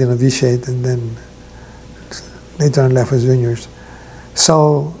left the novitiate, and then later on left as juniors.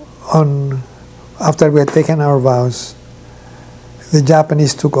 So after we had taken our vows, the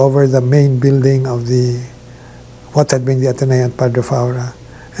Japanese took over the main building of what had been the Ateneo at Padre Faura.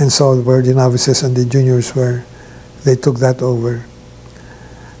 And so where the novices and the juniors were, they took that over.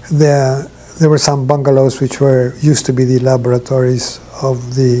 There were some bungalows which used to be the laboratories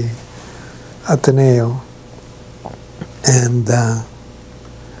of the Ateneo. And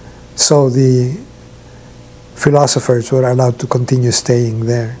so the philosophers were allowed to continue staying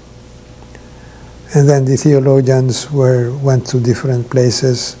there. And then the theologians went to different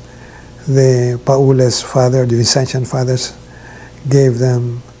places. The Paules father, the Vincentian fathers, gave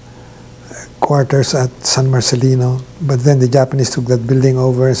them quarters at San Marcelino, but then the Japanese took that building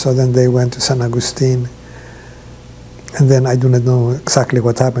over, so then they went to San Agustin. And then I do not know exactly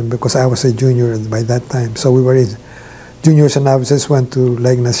what happened because I was a junior by that time. So juniors and novices went to La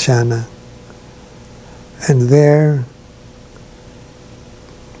Ignatiana. And there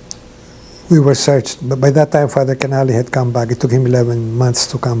we were searched, but by that time Father Canali had come back. It took him 11 months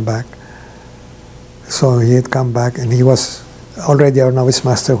to come back. So he had come back, and he was already our novice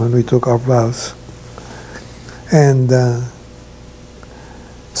master when we took our vows. And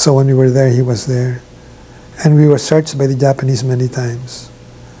so when we were there, he was there. And we were searched by the Japanese many times.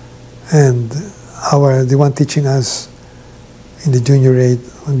 And the one teaching us in the junior grade,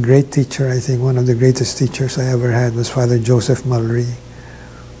 one great teacher, I think one of the greatest teachers I ever had, was Father Joseph Mulry.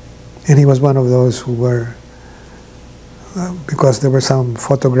 And he was one of those who were, because there were some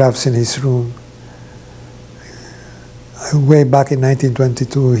photographs in his room. Way back in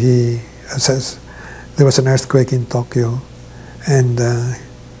 1922, he says there was an earthquake in Tokyo, and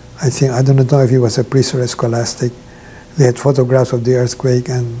I do not know if he was a priest or a scholastic. They had photographs of the earthquake,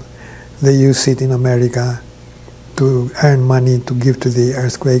 and they used it in America to earn money to give to the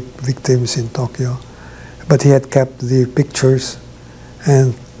earthquake victims in Tokyo. But he had kept the pictures,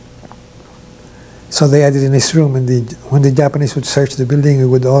 and so they had it in his room. And when the Japanese would search the building, we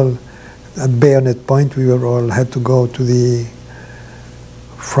would all, at bayonet point, we were all had to go to the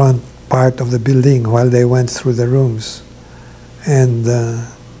front part of the building while they went through the rooms. And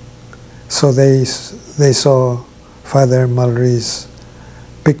so they saw Father Mulry's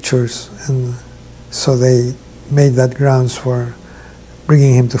pictures, and so they made that grounds for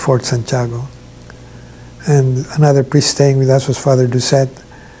bringing him to Fort Santiago. And another priest staying with us was Father Doucette.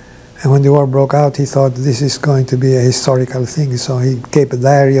 And when the war broke out, he thought this is going to be a historical thing, so he kept a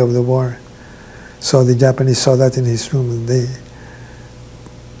diary of the war. So the Japanese saw that in his room, and they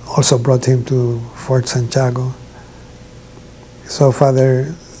also brought him to Fort Santiago. So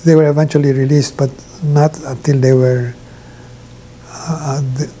they were eventually released, but not until they were,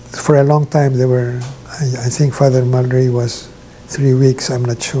 for a long time they were, I think Father Mulry was 3 weeks, I'm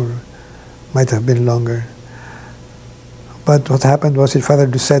not sure, might have been longer. But what happened was that Father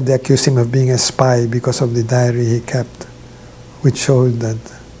Doucette, they accused him of being a spy because of the diary he kept, which showed that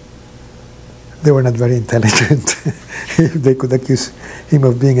they were not very intelligent if they could accuse him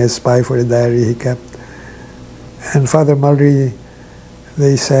of being a spy for the diary he kept. And Father Mulry,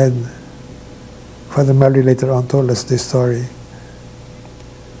 they said, Father Mulry later on told us this story.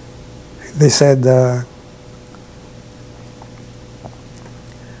 They said,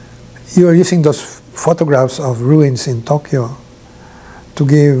 you are using those photographs of ruins in Tokyo to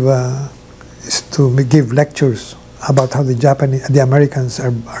give lectures about how the Americans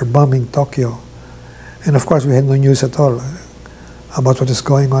are bombing Tokyo. And of course we had no news at all about what is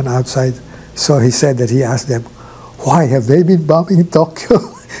going on outside. So he said that he asked them, why have they been bombing Tokyo?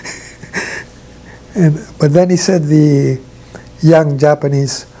 But then he said the young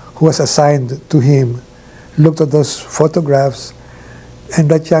Japanese who was assigned to him looked at those photographs, and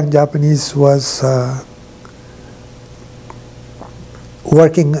that young Japanese was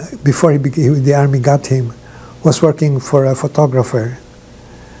working, before the army got him, was working for a photographer.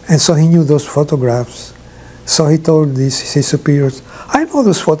 And so he knew those photographs. So he told his superiors, I know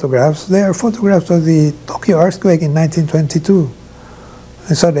those photographs. They are photographs of the Tokyo earthquake in 1922.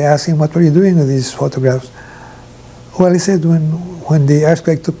 And so they asked him, what were you doing with these photographs? Well, he said, when the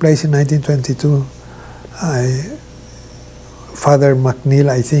earthquake took place in 1922, Father McNeil,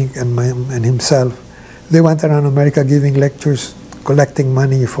 I think, and himself, they went around America giving lectures, collecting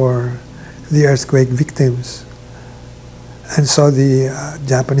money for the earthquake victims. And so the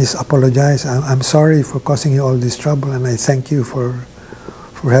Japanese apologized. I'm sorry for causing you all this trouble, and I thank you for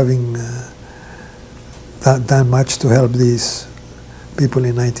having done much to help these people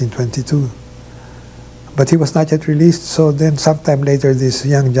in 1922. But he was not yet released. So then, sometime later, this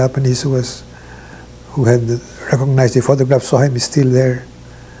young Japanese who had recognized the photograph saw him still there,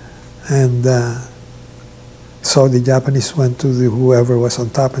 and so the Japanese went to whoever was on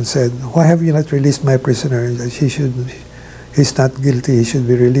top and said, "Why have you not released my prisoner? He's not guilty. He should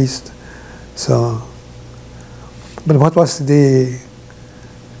be released." So, but what was the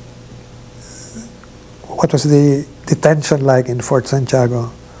detention like in Fort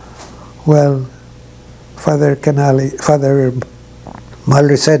Santiago? Well, Father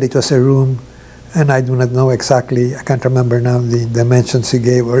Mallory said it was a room, and I do not know exactly. I can't remember now the dimensions he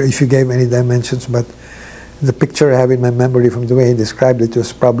gave, or if he gave any dimensions. But the picture I have in my memory from the way he described it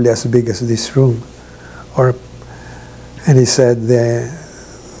was probably as big as this room, and he said they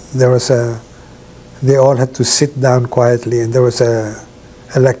all had to sit down quietly, and there was a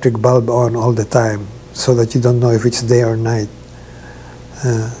electric bulb on all the time, so that you don't know if it's day or night.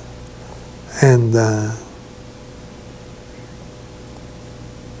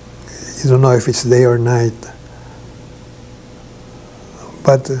 You don't know if it's day or night.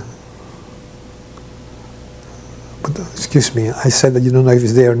 But excuse me, I said that you don't know if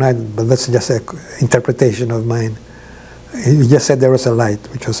it's day or night, but that's just an interpretation of mine. He just said there was a light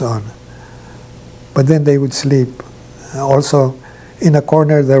which was on. But then they would sleep. Also, in a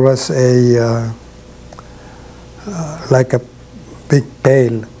corner there was like a big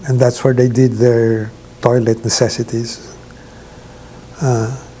pail, and that's where they did their toilet necessities.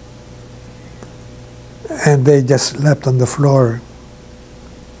 And they just slept on the floor.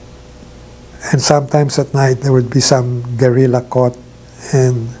 And sometimes at night there would be some guerrilla caught,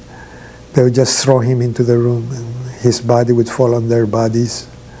 and they would just throw him into the room, and his body would fall on their bodies,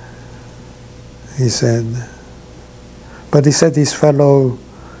 he said. But he said his fellow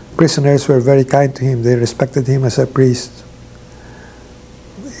prisoners were very kind to him. They respected him as a priest.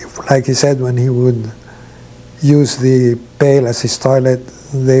 Like he said, when he would use the pail as his toilet,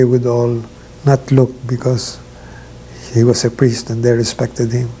 they would all not look because he was a priest and they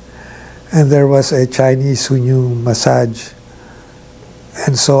respected him. And there was a Chinese who knew massage.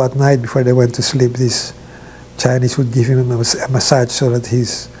 And so at night before they went to sleep, this Chinese would give him a massage so that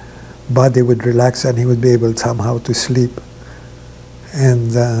his body would relax and he would be able somehow to sleep.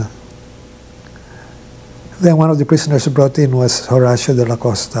 And then one of the prisoners brought in was Horacio de la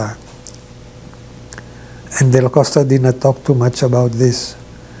Costa. And de la Costa did not talk too much about this,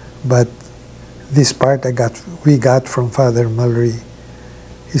 but this part we got from Father Mallory.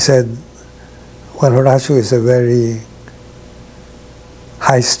 He said, well, Horacio is a very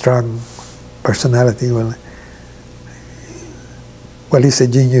high-strung personality. Well, he's a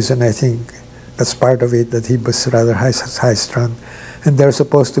genius, and I think that's part of it, that he was rather high-strung. And they're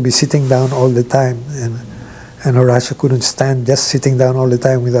supposed to be sitting down all the time, and Horacio couldn't stand just sitting down all the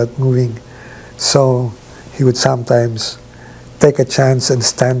time without moving. So he would sometimes take a chance and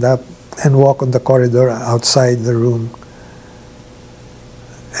stand up and walk on the corridor outside the room.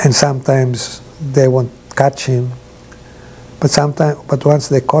 And sometimes they won't catch him, but once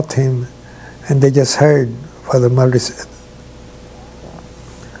they caught him, and they just heard Father Mallory said,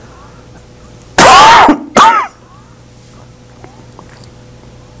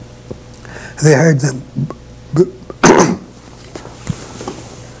 they heard them.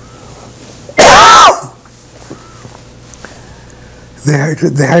 They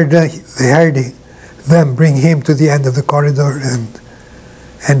heard them bring him to the end of the corridor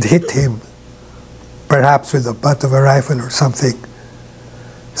and hit him, perhaps with the butt of a rifle or something.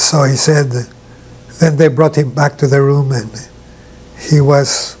 So he said, then they brought him back to the room, and he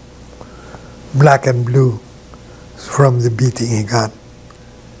was black and blue from the beating he got.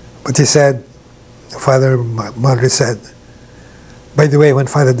 But he said, Father Mallory said, by the way, when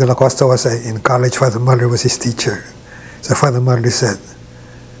Father de la Costa was in college, Father Mallory was his teacher. So Father Mallory said,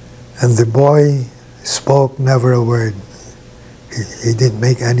 and the boy spoke never a word. He didn't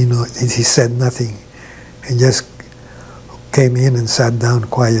make any noise. He said nothing. He just came in and sat down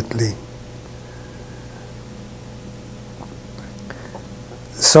quietly.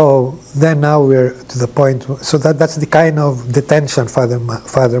 So then now we're to the point, so that's the kind of detention Father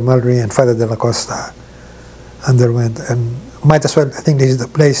Mallory and Father de la Costa underwent. And might as well, I think this is the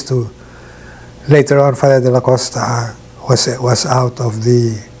place to, later on Father de la Costa was out of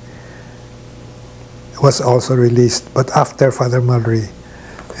the, was also released, but after Father Mulry.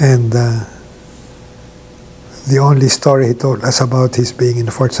 And the only story he told us about his being in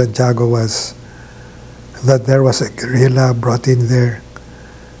Fort Santiago was that there was a guerrilla brought in there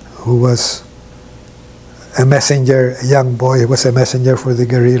who was a messenger, a young boy who was a messenger for the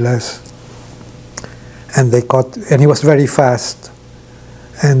guerrillas. And they caught, and he was very fast.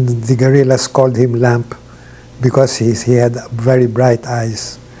 And the guerrillas called him Lamp because he had very bright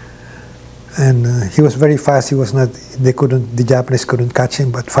eyes. And he was very fast. He was not, the Japanese couldn't catch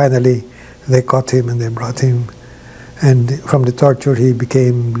him, but finally they caught him and they brought him. And from the torture he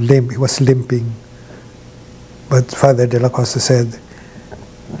became limp, he was limping. But Father de la Costa said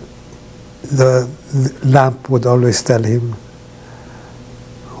the Lamp would always tell him,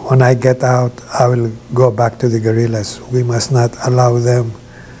 when I get out, I will go back to the guerrillas. We must not allow them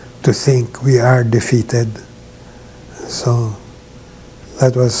to think we are defeated. So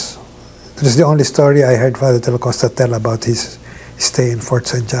that was the only story I heard Father de la Costa tell about his stay in Fort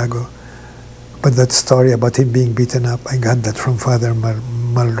Santiago. But that story about him being beaten up, I got that from Father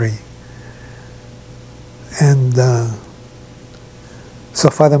Mulry. And so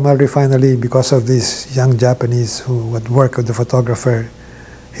Father Mulry finally, because of this young Japanese who would work with the photographer,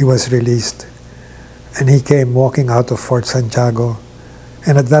 he was released. And he came walking out of Fort Santiago.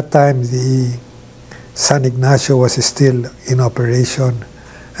 And at that time, the San Ignacio was still in operation.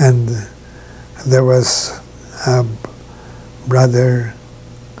 And there was a brother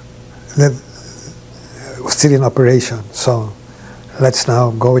that was still in operation. So let's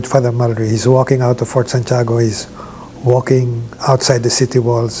now go with Father Mulry. He's walking out of Fort Santiago. He's walking outside the city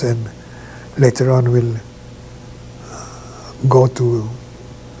walls, and later on we'll go to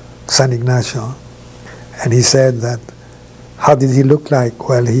San Ignacio. And he said that, how did he look like?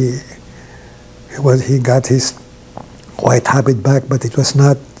 Well, he got his white habit back, but it was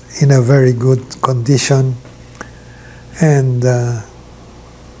not in a very good condition. And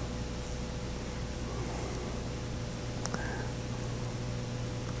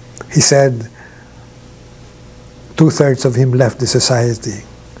he said 2/3 of him left the society.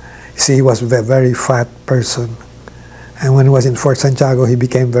 See, he was a very fat person. And when he was in Fort Santiago, he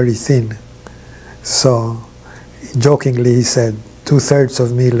became very thin. So, jokingly, he said, 2/3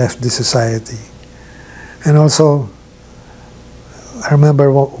 of me left the society. And also, I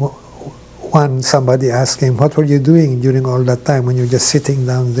remember somebody asked him, what were you doing during all that time when you were just sitting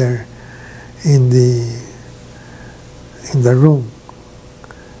down there in the room?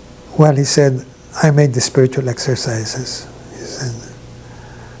 Well, he said, I made the spiritual exercises. He said,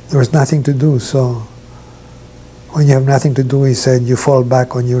 there was nothing to do, so when you have nothing to do, he said, you fall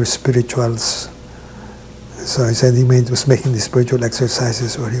back on your spirituals. So he said he was making the spiritual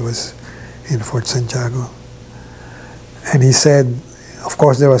exercises while he was in Fort Santiago. And he said, of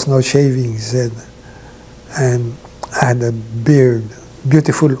course there was no shaving, he said, and I had a beard,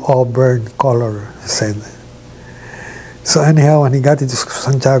 beautiful auburn color, he said. So anyhow, when he got into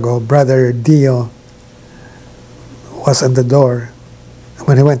Santiago, Brother Dio was at the door.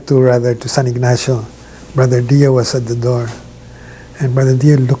 When he went to San Ignacio, Brother Dio was at the door. And Brother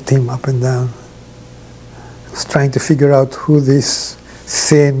Dio looked him up and down. He was trying to figure out who this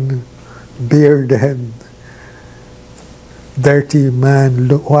thin, bearded, dirty man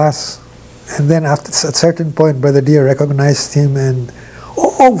was. And then at a certain point, Brother Dio recognized him and,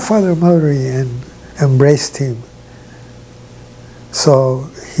 oh, Father Mulry, and embraced him. So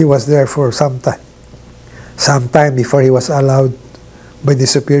he was there for some time before he was allowed by the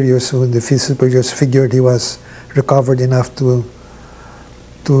superiors, who the superiors figured he was recovered enough to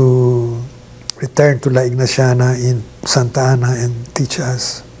return to La Ignatiana in Santa Ana and teach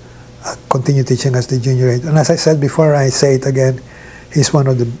us, continue teaching us the junior age. And as I said before, I say it again, he's one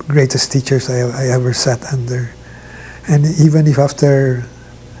of the greatest teachers I ever sat under. And even if after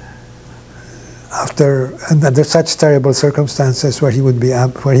under such terrible circumstances where he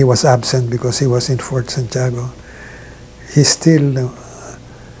was absent because he was in Fort Santiago,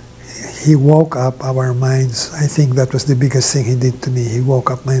 he woke up our minds. I think that was the biggest thing he did to me. He woke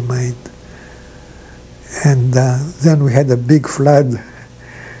up my mind. And then we had a big flood,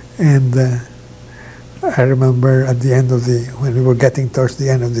 and I remember at the end of when we were getting towards the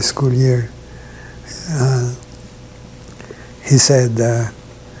end of the school year, he said,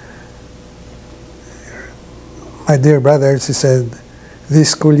 my dear brothers, he said, this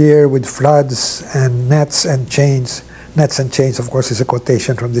school year with floods and nets and chains. Nets and chains, of course, is a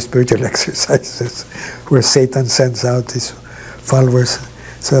quotation from the spiritual exercises where Satan sends out his followers.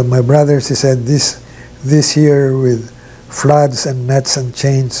 So my brothers, he said, this year with floods and nets and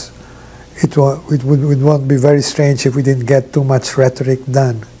chains, it won't be very strange if we didn't get too much rhetoric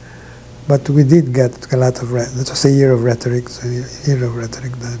done. But we did get a lot of, that was a year of rhetoric, so a year of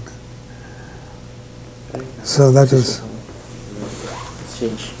rhetoric then. So that was... It's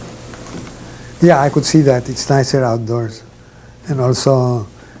changed. Yeah, I could see that. It's nicer outdoors. And also,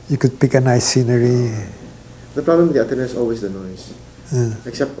 you could pick a nice scenery. The problem with the Ateneo is always the noise. Yeah.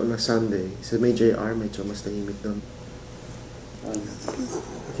 Except on a Sunday. Sa may JR, medyo mas tahimik doon.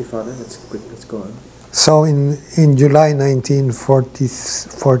 Okay, Father, let's go on. So in July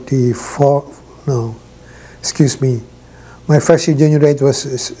 1944, no, excuse me, my first year juniorate was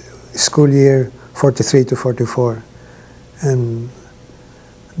school year 43 to 44. And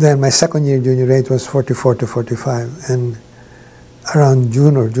then my second year juniorate was 44 to 45. And around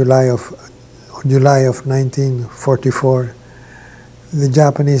June or July of 1944, the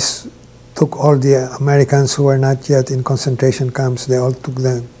Japanese took all the Americans who were not yet in concentration camps. They all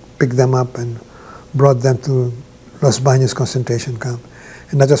picked them up and brought them to Los Baños concentration camp.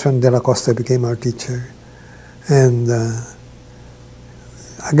 And that was when De La Costa became our teacher. And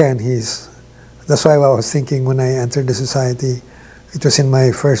again, that's why I was thinking when I entered the society, it was in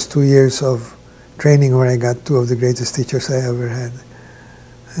my first 2 years of training where I got two of the greatest teachers I ever had.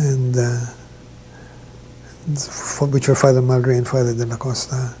 And which were Father Mallory and Father De La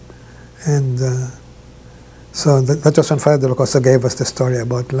Costa. And so that was when Father De La Costa gave us the story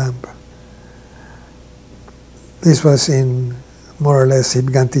about lamp. This was in, more or less, he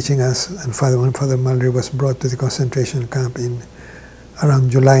began teaching us, and when Father Mallory was brought to the concentration camp in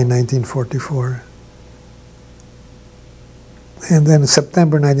around July 1944. And then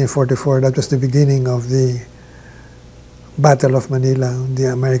September 1944, that was the beginning of the Battle of Manila.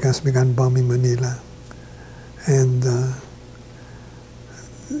 The Americans began bombing Manila. And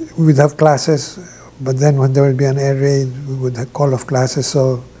we would have classes, but then when there would be an air raid, we would call off classes.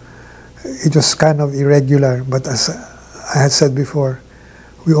 So it was kind of irregular, but as I had said before,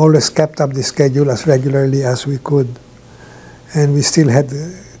 we always kept up the schedule as regularly as we could. And we still had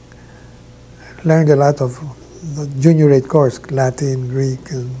learned a lot of the juniorate course, Latin, Greek,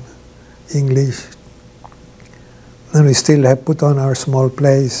 and English. And we still have put on our small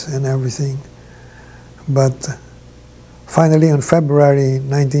plays and everything. But finally, in February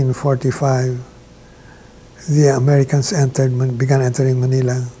 1945, the Americans began entering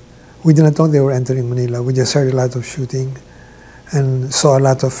Manila. We did not know they were entering Manila. We just heard a lot of shooting and saw a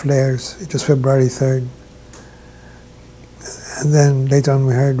lot of flares. It was February 3rd. And then later on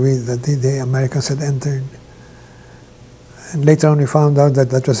we heard that the Americans had entered. And later on we found out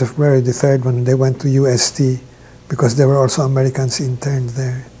that that was February the 3rd when they went to UST because there were also Americans interned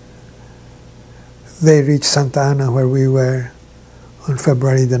there. They reached Santa Ana where we were on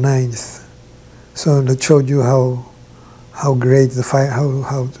February the 9th. So that showed you how great the fight,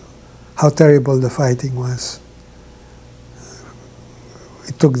 how terrible the fighting was.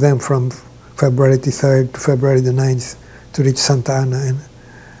 It took them from February the 3rd to February the 9th to reach Santa Ana. And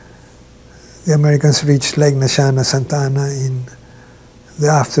the Americans reached La Ignaciana, Santa Ana in the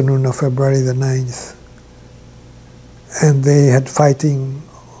afternoon of February the 9th. And they had fighting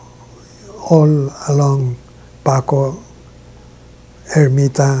all along Paco,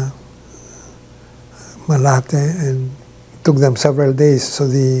 Ermita, Malate, and it took them several days. So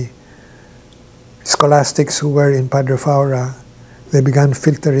the scholastics who were in Padre Faura, they began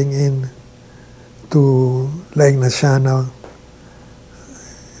filtering in to La Ignaciana.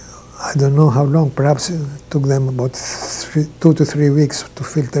 I don't know how long, perhaps it took them about 2 to 3 weeks to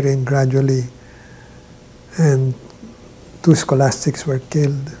filter in gradually. And 2 scholastics were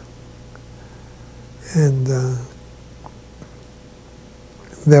killed. And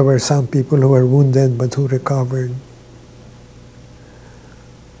there were some people who were wounded but who recovered.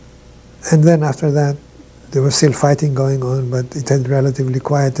 And then after that, there was still fighting going on, but it had relatively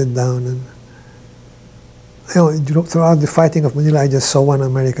quieted down. And throughout the fighting of Manila, I just saw one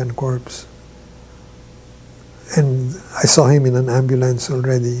American corpse. And I saw him in an ambulance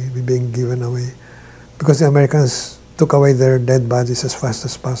already being given away because the Americans took away their dead bodies as fast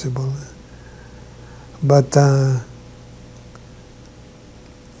as possible. But there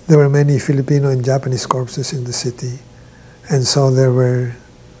were many Filipino and Japanese corpses in the city. And so there were,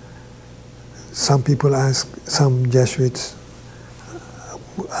 some people asked, some Jesuits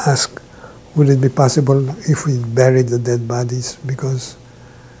asked, would it be possible if we buried the dead bodies? Because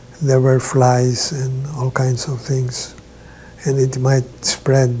there were flies and all kinds of things, and it might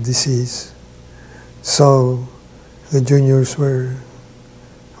spread disease. So the juniors were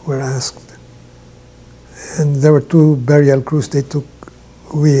asked. And there were 2 burial crews they took.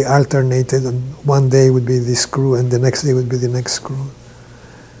 We alternated, and one day would be this crew, and the next day would be the next crew.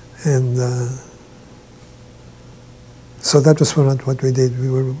 And So that was not what we did. We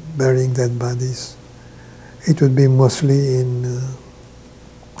were burying dead bodies. It would be mostly in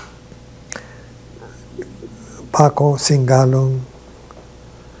Paco, Singalong,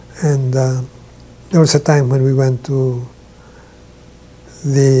 and there was a time when we went to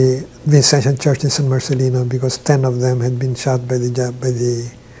the Vincentian Church in San Marcelino because 10 of them had been shot by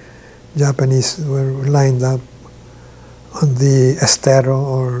the Japanese who were lined up on the estero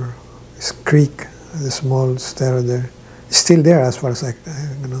or creek, the small estero there. It's still there as far as I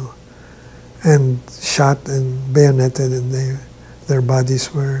know. And shot and bayoneted, and their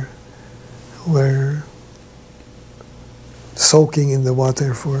bodies were soaking in the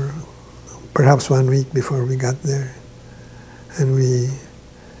water for perhaps 1 week before we got there. And we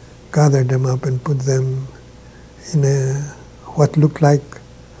gathered them up and put them in what looked like,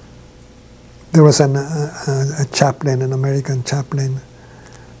 there was a chaplain, an American chaplain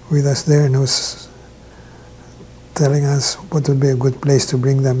with us there, and he was telling us what would be a good place to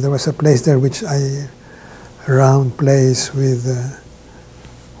bring them. There was a place there a round place with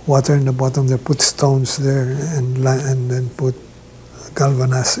water in the bottom. They put stones there and then put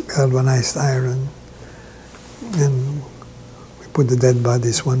galvanized iron, and we put the dead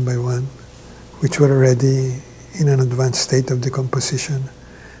bodies one by one, which were already in an advanced state of decomposition.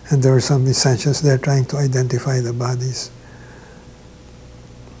 And there were some Vincentians there trying to identify the bodies.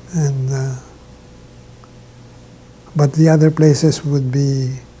 And but the other places would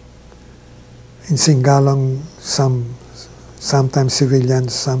be in Singalong, sometimes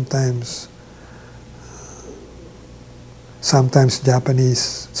civilians, sometimes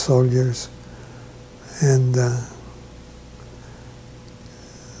Japanese soldiers, and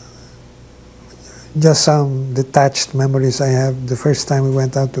just some detached memories I have. The first time we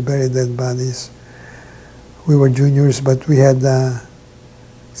went out to bury dead bodies, we were juniors, but we had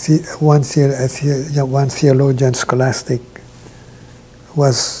one theologian, scholastic,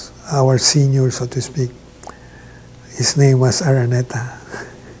 was our senior, so to speak. His name was Araneta.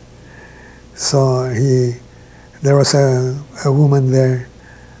 So there was a woman there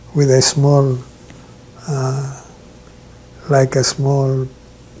with a small, like a small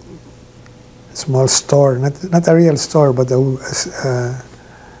store, not a real store, but a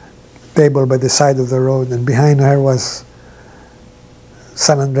table by the side of the road, and behind her was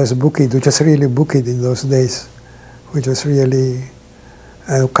San Andres Bukid, which was really Bukid in those days, which was really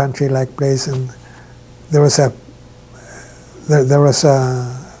a country-like place, and there was a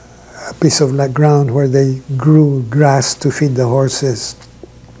piece of ground where they grew grass to feed the horses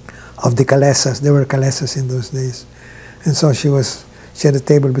of the calesas. There were calesas in those days, and so she had a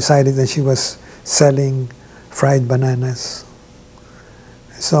table beside it, and she was selling fried bananas.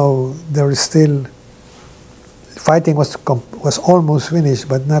 So there was still fighting was almost finished,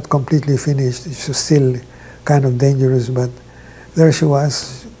 but not completely finished. It was still kind of dangerous, but there she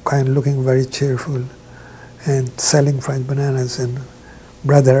was, kind of looking very cheerful and selling fried bananas. And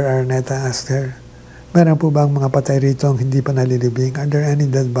Brother Arneta asked her, "Meron po bang mga patay rito ang hindi pa nalilibing? Are there any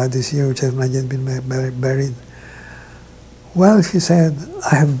dead bodies here which have not yet been buried?" "Well," she said,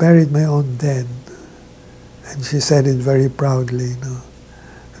 "I have buried my own dead." And she said it very proudly,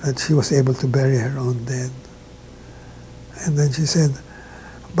 that she was able to bury her own dead. And then she said,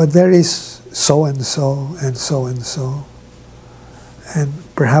 "But there is so-and-so and so-and-so, and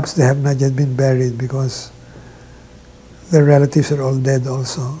perhaps they have not yet been buried because their relatives are all dead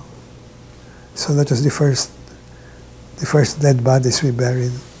also." So that was the first dead bodies we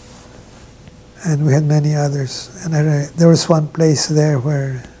buried. And we had many others. And there was one place there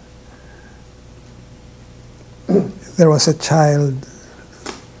where there was a child's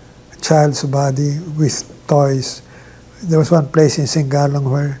body with toys. There was one place in Singalong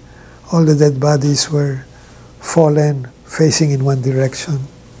where all the dead bodies were fallen facing in one direction,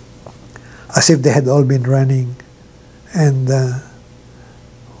 as if they had all been running, and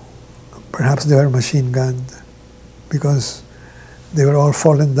perhaps they were machine gunned, because they were all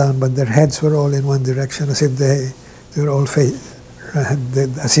fallen down, but their heads were all in one direction, as if they were all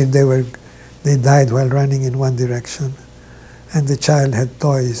as if they died while running in one direction. And the child had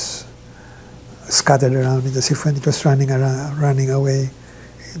toys scattered around it, as if when it was running away,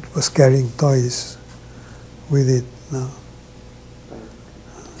 it was carrying toys with it.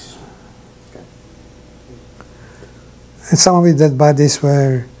 And some of the dead bodies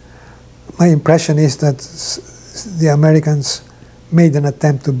were, my impression is that the Americans made an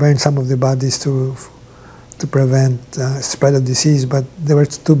attempt to burn some of the bodies to prevent spread of disease, but they were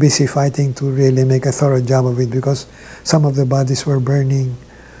too busy fighting to really make a thorough job of it, because some of the bodies were burning,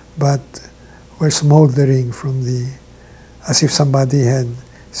 but were smoldering from as if somebody had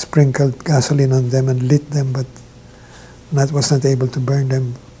sprinkled gasoline on them and lit them, but was not able to burn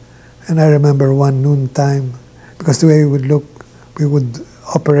them. And I remember one noon time, because the way we would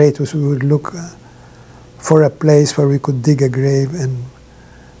operate was we would look for a place where we could dig a grave and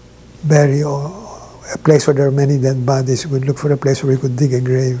bury, or a place where there are many dead bodies. We would look for a place where we could dig a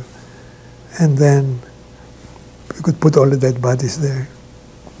grave, and then we could put all the dead bodies there.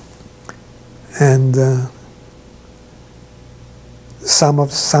 And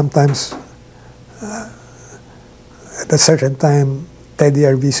sometimes at a certain time, Teddy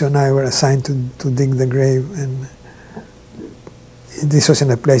Arvizo and I were assigned to dig the grave, and this was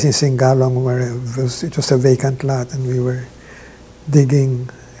in a place in Singalong where it was a vacant lot, and we were digging.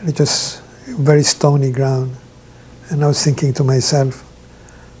 It was very stony ground, and I was thinking to myself,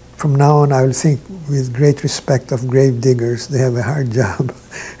 from now on I will think with great respect of grave diggers. They have a hard job.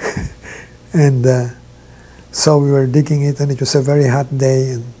 And so we were digging it, and it was a very hot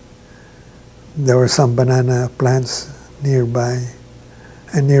day, and there were some banana plants nearby,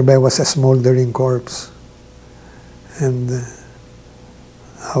 and nearby was a smoldering corpse. And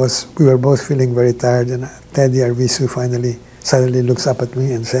we were both feeling very tired, and Teddy Arvizo finally suddenly looks up at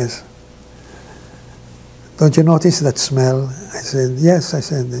me and says, "Don't you notice that smell?" I said, "Yes," I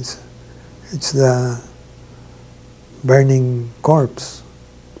said, it's the burning corpse.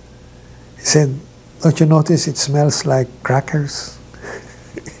 He said, "Don't you notice it smells like crackers?"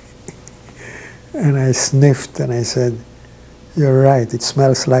 And I sniffed and I said, "You're right, it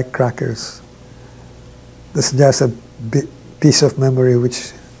smells like crackers." That's just a piece of memory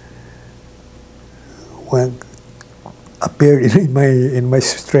which appeared in my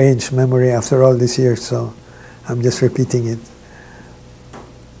strange memory after all these years, so I'm just repeating it.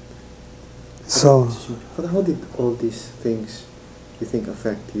 So, but how did all these things, you think,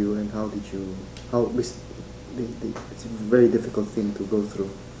 affect you, and it's a very difficult thing to go through.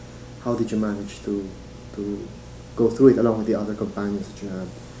 How did you manage to go through it along with the other companions that you had?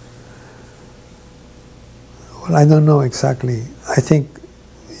 well, I don't know exactly. I think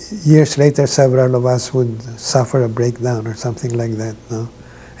years later, several of us would suffer a breakdown or something like that, no?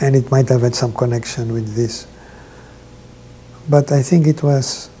 And it might have had some connection with this. But I think it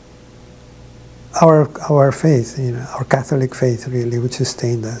was our faith, our Catholic faith, really, which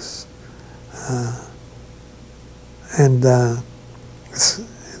sustained us. And the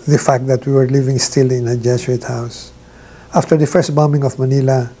fact that we were living still in a Jesuit house. After the first bombing of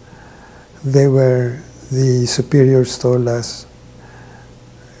Manila, the superiors told us,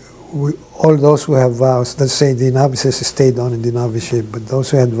 all those who have vows, let's say the novices stayed on in the novitiate, but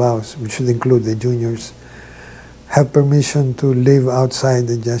those who had vows, which should include the juniors, have permission to live outside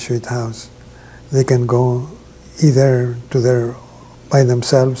the Jesuit house. They can go either by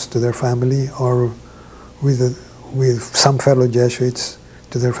themselves to their family, or with some fellow Jesuits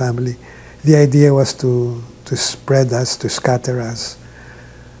to their family. The idea was to spread us, to scatter us,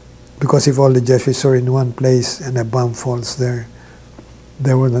 because if all the Jesuits are in one place and a bomb falls there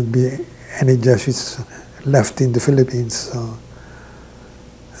would not be any Jesuits left in the Philippines. So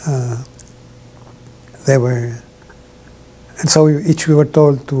and so we were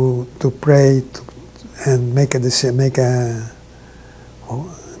told to pray and make what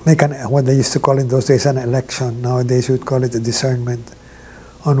they used to call in those days an election. Nowadays we would call it a discernment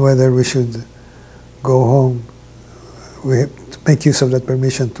on whether we should go home. We have to make use of that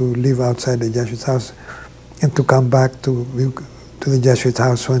permission to live outside the Jesuit house and to come back to the Jesuit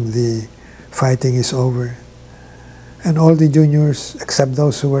house when the fighting is over. And all the juniors, except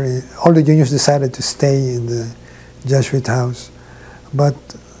those who were all the juniors decided to stay in the Jesuit house, but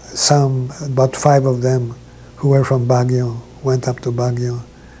about 5 of them who were from Baguio went up to Baguio,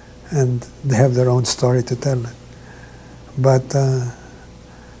 and they have their own story to tell. But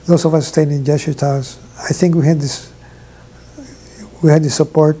those of us stayed in the Jesuit house, I think we had the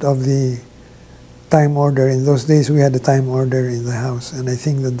support of the time order. In those days we had the time order in the house, and I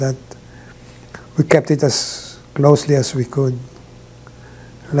think that we kept it as closely as we could.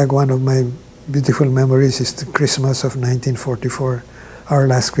 Like one of my beautiful memories is the Christmas of 1944, our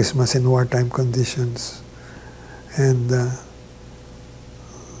last Christmas in wartime conditions. And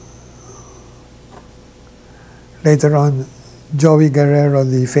later on, Joey Guerrero,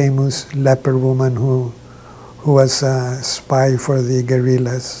 the famous leper woman who was a spy for the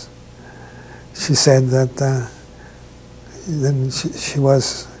guerrillas, she said that then she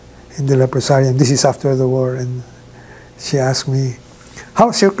was in the leprosarium. This is after the war, and she asked me,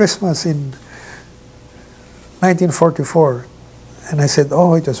 "How's your Christmas in 1944? And I said,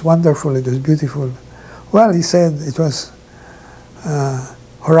 "Oh, it was wonderful, it was beautiful." Well, he said it was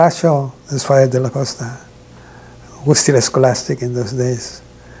Horacio Esfaya de la Costa, who was still a scholastic in those days,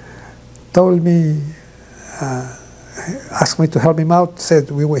 told me asked me to help him out, said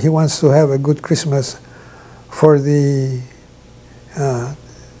he wants to have a good Christmas for the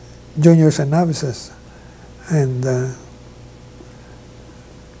juniors and novices. And I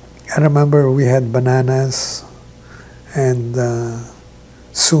remember we had bananas and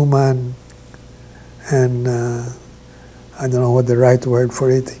suman and I don't know what the right word for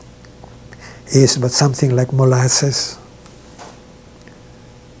it is, but something like molasses,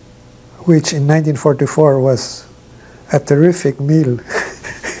 which in 1944 was a terrific meal.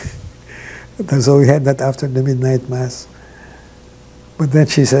 So we had that after the midnight mass. But then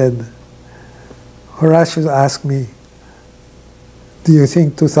she said, Horacio asked me, do you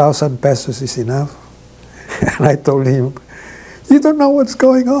think 2,000 pesos is enough? And I told him, you don't know what's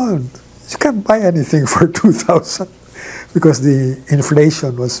going on. You can't buy anything for 2,000 because the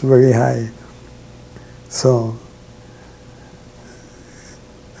inflation was very high. So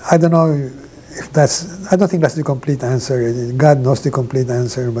I don't know if I don't think that's the complete answer. God knows the complete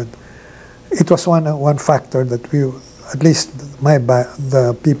answer, but it was one factor that we, at least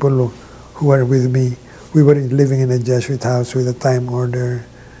the people who were with me, we were living in a Jesuit house with a time order,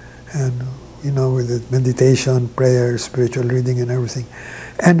 and with the meditation, prayer, spiritual reading, and everything.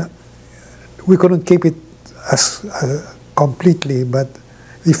 And we couldn't keep it as completely, but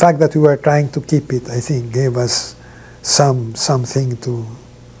the fact that we were trying to keep it, I think, gave us something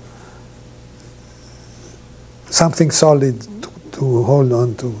solid to hold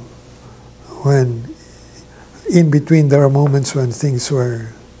on to. When in between there are moments when things were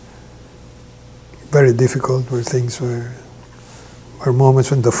very difficult, where things were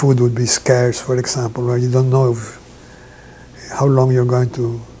moments when the food would be scarce, for example, where you don't know how long you're going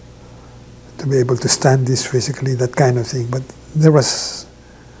to be able to stand this physically, that kind of thing. But there was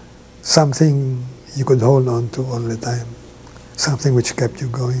something you could hold on to all the time, something which kept you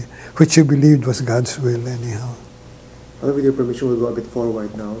going, which you believed was God's will anyhow. With your permission, we'll go a bit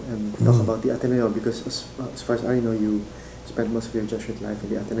forward now and talk about the Ateneo, because as far as I know, you spent most of your Jesuit life in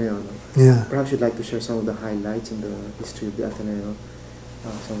the Ateneo. No? Yeah. Perhaps you'd like to share some of the highlights in the history of the Ateneo,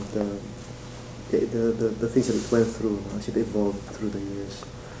 some of the things that it went through as it evolved through the years.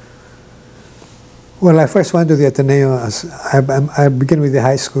 Well, I first went to the Ateneo I began with the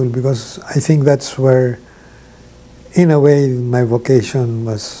high school because I think that's where, in a way, my vocation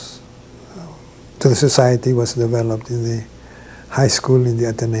to the society was developed, in the high school in the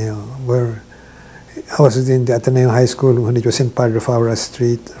Ateneo, where I was in the Ateneo High School when it was in Padre Faura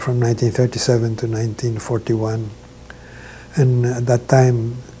Street from 1937 to 1941. And at that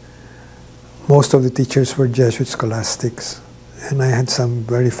time, most of the teachers were Jesuit scholastics. And I had some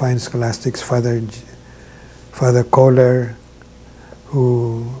very fine scholastics, Father Kohler,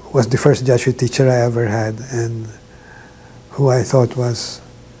 who was the first Jesuit teacher I ever had, and who I thought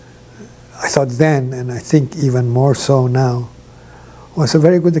then, and I think even more so now, was a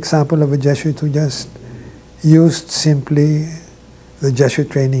very good example of a Jesuit who just used simply the Jesuit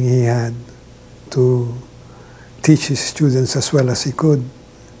training he had to teach his students as well as he could.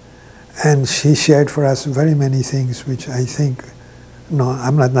 And he shared for us very many things which I think,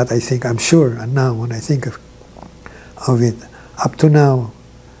 I'm sure, and now when I think of it, up to now,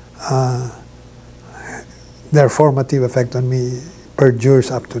 their formative effect on me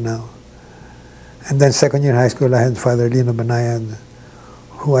perdures up to now. And then second year high school, I had Father Lino Banayad,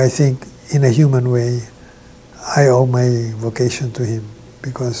 who I think, in a human way, I owe my vocation to him,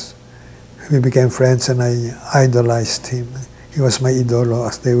 because we became friends and I idolized him. He was my idolo,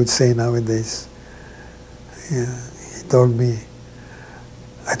 as they would say nowadays. Yeah,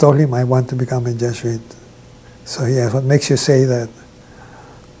 I told him I want to become a Jesuit. So he asked, what makes you say that?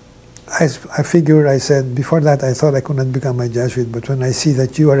 I said, before that I thought I could not become a Jesuit, but when I see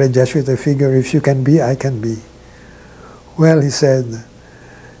that you are a Jesuit, I figure if you can be, I can be. Well, he said,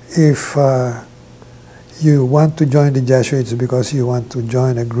 if you want to join the Jesuits because you want to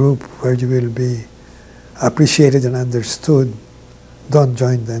join a group where you will be appreciated and understood, don't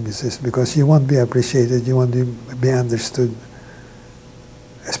join them, he says, because you won't be appreciated, you won't be understood.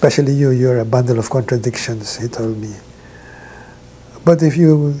 Especially you're a bundle of contradictions, he told me. But if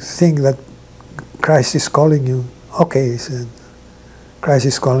you think that Christ is calling you, okay, he said, Christ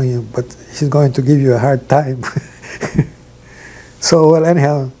is calling you, but he's going to give you a hard time. So, well,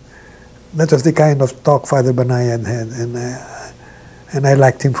 anyhow, that was the kind of talk Father Banayad had, and I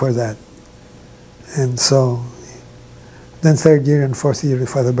liked him for that. And so, then third year and fourth year,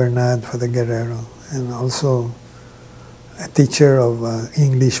 Father Bernard, Father Guerrero, and also a teacher of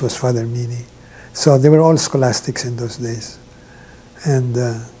English was Father Mini. So they were all scholastics in those days. And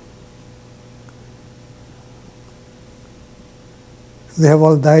they have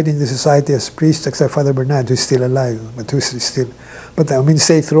all died in the society as priests except Father Bernard, who is still alive, but I mean,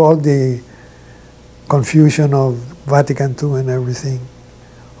 say through all the confusion of Vatican II and everything,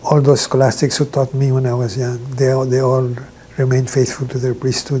 all those scholastics who taught me when I was young, they all remained faithful to their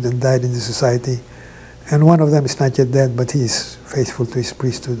priesthood and died in the society. And one of them is not yet dead, but he is faithful to his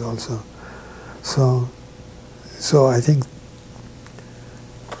priesthood also. So I think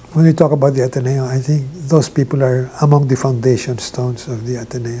when we talk about the Ateneo, I think those people are among the foundation stones of the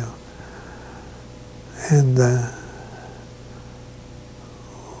Ateneo. And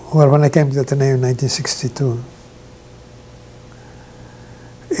well, when I came to the Ateneo in 1962,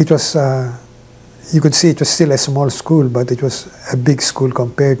 it was, you could see it was still a small school, but it was a big school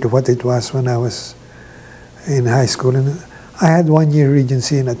compared to what it was when I was in high school. And I had 1 year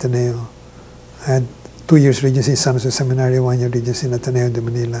regency in Ateneo. I had 2 years regency in San Jose Seminary, 1 year regency in Ateneo de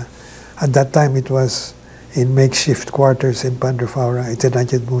Manila. At that time, it was in makeshift quarters in Padre Faura. It had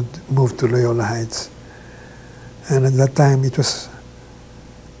not yet moved to Loyola Heights. And at that time, it was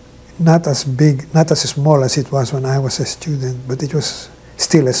not as big, not as small as it was when I was a student, but it was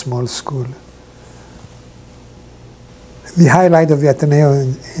still a small school. The highlight of the Ateneo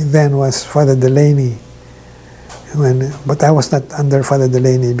then was Father Delaney. But I was not under Father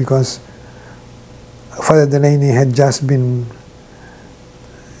Delaney because Father Delaney had just been,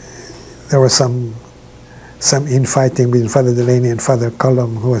 there was some infighting between Father Delaney and Father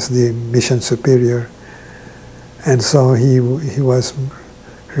Cullum, who was the mission superior. And so he was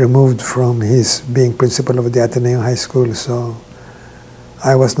removed from his being principal of the Ateneo High School. So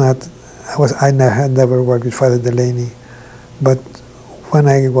I had never worked with Father Delaney. But when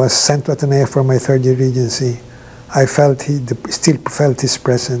I was sent to Ateneo for my third year regency, I felt still felt his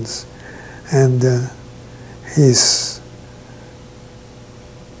presence, and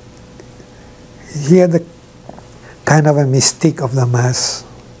he had a kind of a mystique of the Mass,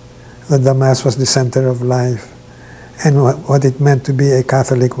 that the Mass was the center of life, and what it meant to be a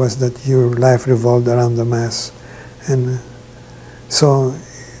Catholic was that your life revolved around the Mass. And so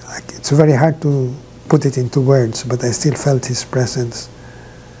it's very hard to put it into words, but I still felt his presence.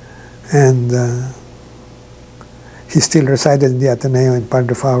 And he still resided in the Ateneo in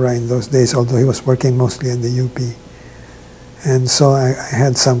Padre Faura in those days, although he was working mostly at the UP. And so I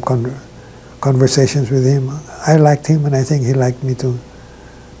had some conversations with him. I liked him, and I think he liked me too.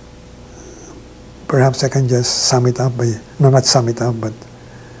 Perhaps I can just sum it up by, no, not sum it up, but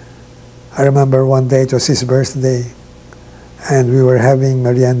I remember one day it was his birthday, and we were having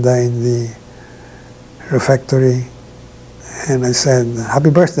merienda in the refectory, and I said, "Happy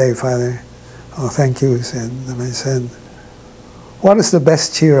birthday, Father." "Oh, thank you," he said. And I said, "What is the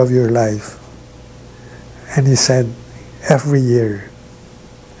best cheer of your life?" And he said, "Every year."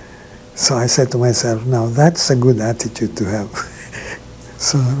 So I said to myself, now that's a good attitude to have.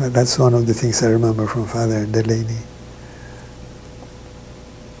 So that's one of the things I remember from Father Delaney.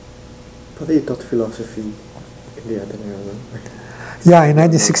 Father, you taught philosophy in the Ateneo, no? Yeah, in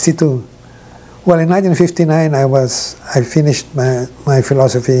 1962. Well, in 1959, I finished my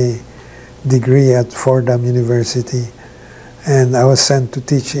philosophy degree at Fordham University, and I was sent to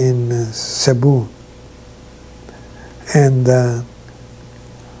teach in Cebu. And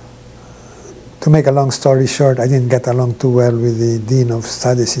to make a long story short, I didn't get along too well with the Dean of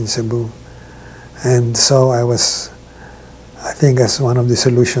Studies in Cebu. And so I think as one of the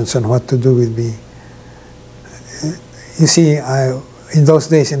solutions on what to do with me. You see, in those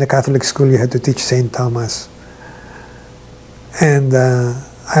days in the Catholic school, you had to teach St. Thomas. And I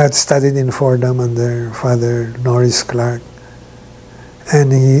had studied in Fordham under Father Norris Clark.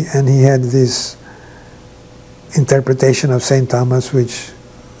 And he had this interpretation of St. Thomas, which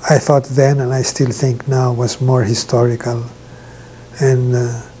I thought then, and I still think now, was more historical, and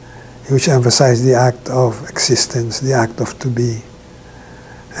which emphasized the act of existence, the act of to be.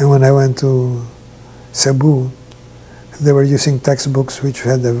 And when I went to Cebu, they were using textbooks which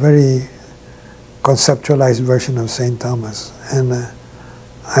had a very conceptualized version of St. Thomas, and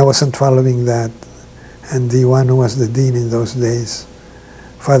I wasn't following that. And the one who was the dean in those days,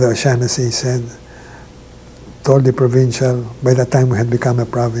 Father O'Shaughnessy, told the provincial, by that time we had become a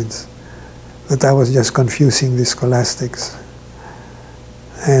province, that I was just confusing the scholastics.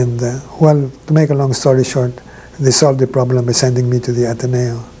 And, well, to make a long story short, they solved the problem by sending me to the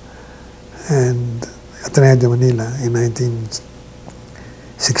Ateneo, and Ateneo de Manila in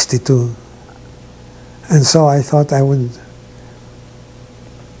 1962. And so I thought I would,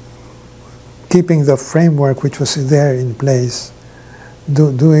 keeping the framework which was there in place,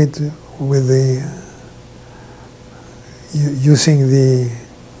 do it with the using the,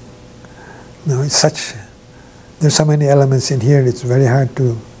 it's such there's so many elements in here, it's very hard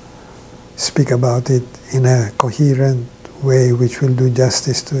to speak about it in a coherent way which will do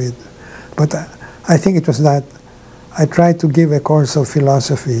justice to it. But I think it was that I tried to give a course of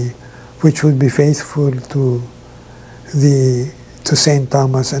philosophy which would be faithful to St.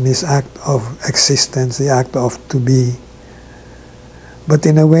 Thomas and his act of existence, the act of to be, but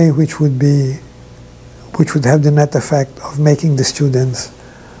in a way which would have the net effect of making the students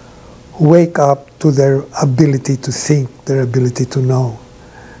wake up to their ability to think, their ability to know.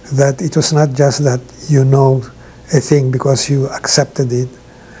 That it was not just that you know a thing because you accepted it,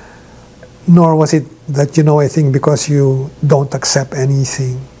 nor was it that you know a thing because you don't accept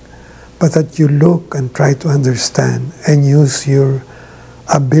anything, but that you look and try to understand and use your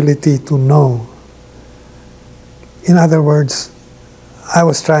ability to know. In other words, I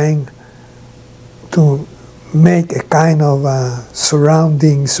was trying to make a kind of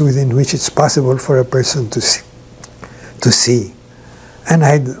surroundings within which it's possible for a person to see. And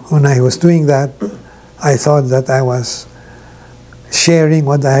when I was doing that, I thought that I was sharing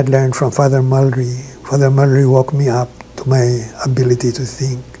what I had learned from Father Mulry. Father Mulry woke me up to my ability to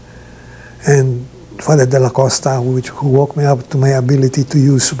think. And Father de la Costa, who woke me up to my ability to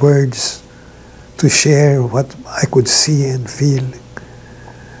use words, to share what I could see and feel.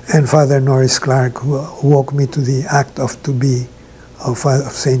 And Father Norris Clark, who woke me to the act of to be of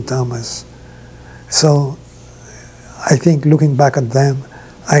St. Thomas. So I think looking back at them,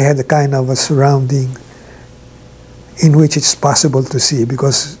 I had a kind of a surrounding in which it's possible to see,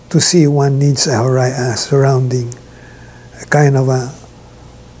 because to see one needs a surrounding, a kind of a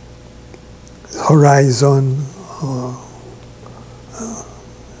horizon,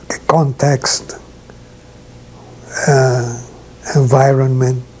 a context,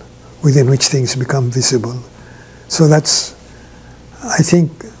 environment within which things become visible. So that's, I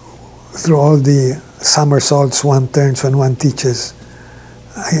think, through all the somersaults one turns when one teaches,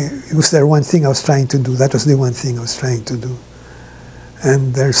 was there one thing I was trying to do? That was the one thing I was trying to do.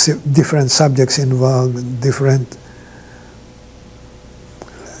 And there's different subjects involved, and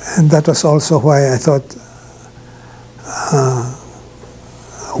that was also why I thought,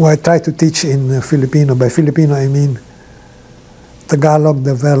 why I tried to teach in Filipino. By Filipino I mean Tagalog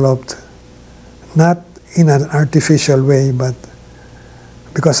developed not in an artificial way, but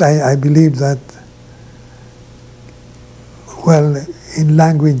because I believe that, well, in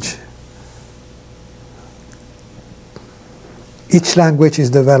language, each language is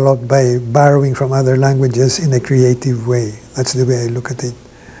developed by borrowing from other languages in a creative way. That's the way I look at it.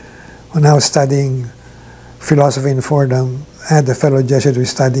 When I was studying philosophy in Fordham, I had a fellow Jesuit who was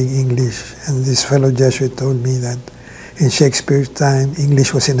studying English, and this fellow Jesuit told me that in Shakespeare's time,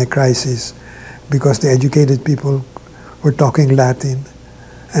 English was in a crisis because the educated people were talking Latin,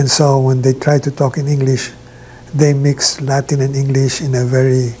 and so when they tried to talk in English, they mixed Latin and English in a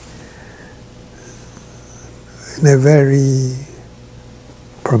very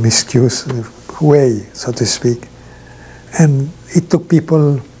promiscuous way, so to speak. And it took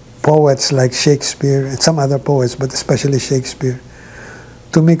people, poets like Shakespeare and some other poets, but especially Shakespeare,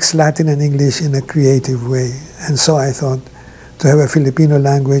 to mix Latin and English in a creative way. And so I thought, to have a Filipino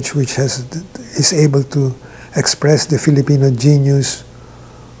language which is able to express the Filipino genius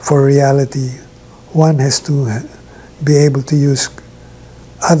for reality, one has to be able to use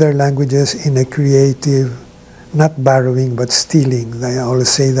other languages in a creative, not borrowing, but stealing. I always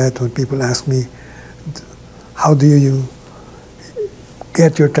say that when people ask me, how do you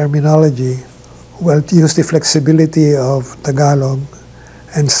get your terminology? Well, to use the flexibility of Tagalog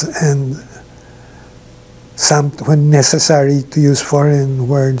and some, when necessary, to use foreign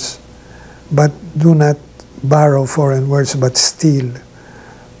words, but do not borrow foreign words, but steal.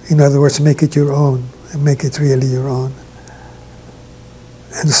 In other words, make it your own, and make it really your own.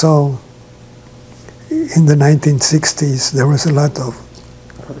 And so, in the 1960s, there was a lot of...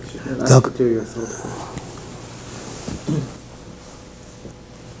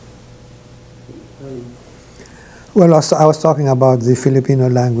 Well, also, I was talking about the Filipino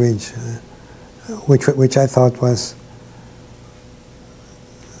language, which I thought was,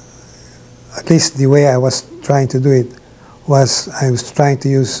 at least the way I was trying to do it, was I was trying to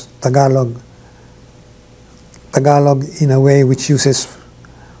use Tagalog in a way which is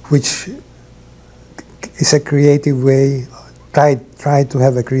a creative way, try to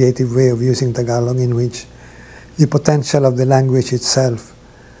have a creative way of using Tagalog in which the potential of the language itself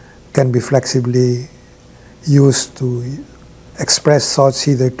can be flexibly used to express thoughts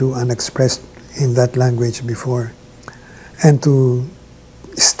hitherto unexpressed in that language before, and to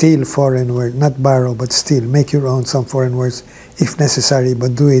steal foreign words, not borrow, but steal, make your own some foreign words if necessary,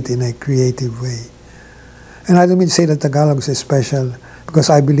 but do it in a creative way. And I don't mean to say that Tagalog is special, because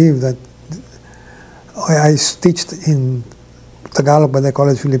I believe that I teach in Tagalog, but I call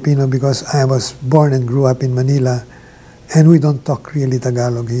it Filipino because I was born and grew up in Manila, and we don't talk really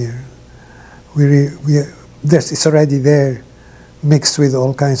Tagalog here. It's already there, mixed with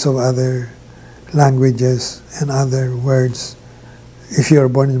all kinds of other languages and other words. If you are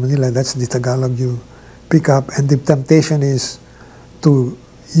born in Manila, that's the Tagalog you pick up, and the temptation is to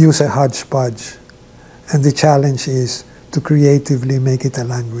use a hodgepodge, and the challenge is to creatively make it a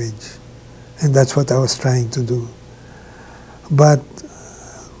language, and that's what I was trying to do. But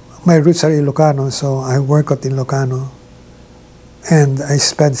my roots are Ilocano, so I work out in Ilocano, and I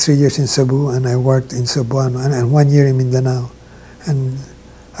spent 3 years in Cebu, and I worked in Cebuano, and 1 year in Mindanao, and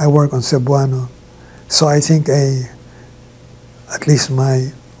I work on Cebuano. So I think at least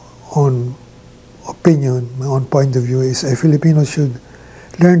my own opinion, my own point of view is a Filipino should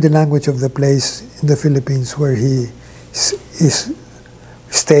learn the language of the place in the Philippines where he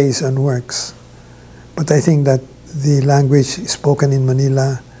stays and works. But I think that the language spoken in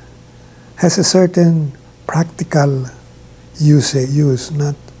Manila has a certain practical use,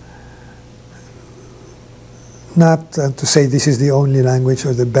 not to say this is the only language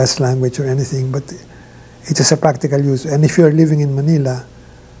or the best language or anything, but it is a practical use. And if you're living in Manila,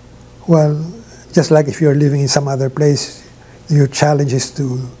 well, just like if you're living in some other place, your challenge is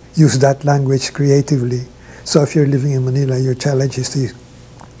to use that language creatively. So if you're living in Manila, your challenge is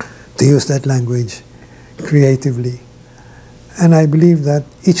to use that language creatively. And I believe that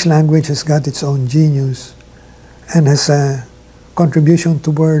each language has got its own genius and has a contribution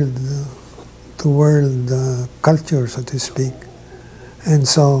to world culture, so to speak. And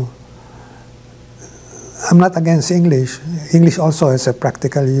so I'm not against English. English also has a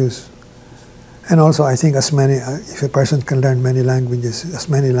practical use. And also I think if a person can learn many languages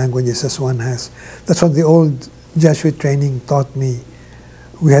as one has. That's what the old Jesuit training taught me.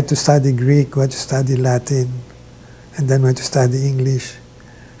 We had to study Greek, we had to study Latin, and then we had to study English.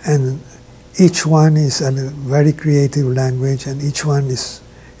 And each one is a very creative language, and each one is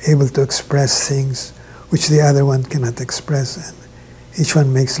able to express things which the other one cannot express. And each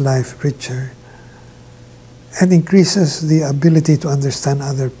one makes life richer and increases the ability to understand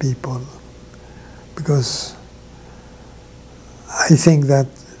other people. Because I think that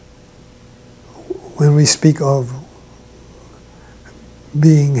when we speak of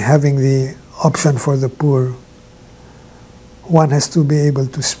having the option for the poor, one has to be able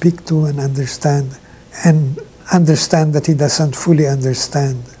to speak to and understand that he doesn't fully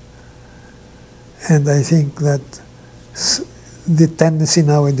understand. And I think that the tendency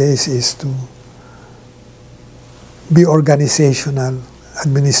nowadays is to be organizational,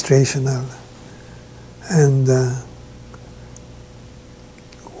 administrational, and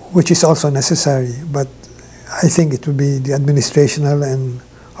which is also necessary, but I think it would be the administrational and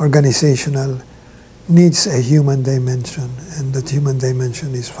organizational needs a human dimension, and that human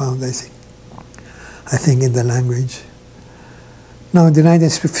dimension is found, I think, in the language. Now, in the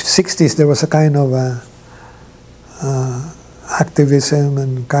 1960s, there was a kind of activism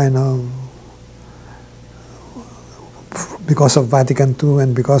and kind of, because of Vatican II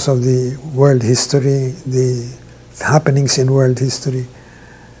and because of the world history, the happenings in world history,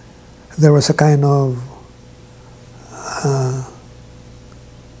 there was a kind of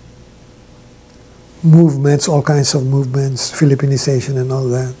movements, all kinds of movements, Philippinization and all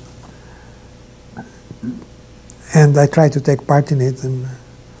that. And I tried to take part in it, and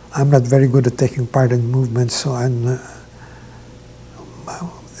I'm not very good at taking part in movements, so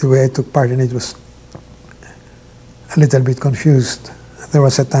the way I took part in it was a little bit confused. There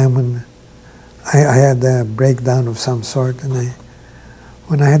was a time when I had a breakdown of some sort, and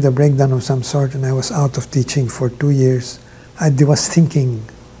when I had a breakdown of some sort and I was out of teaching for 2 years, I was thinking.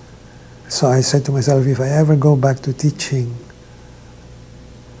 So I said to myself, if I ever go back to teaching,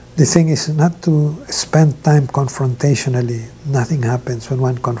 the thing is not to spend time confrontationally. Nothing happens when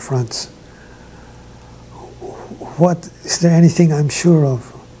one confronts. Is there anything I'm sure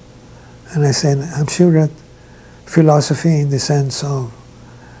of? And I said, I'm sure that philosophy, in the sense of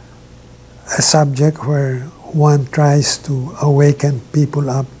a subject where one tries to awaken people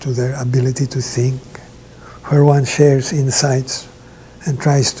up to their ability to think, where one shares insights and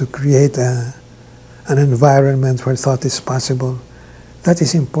tries to create an environment where thought is possible, that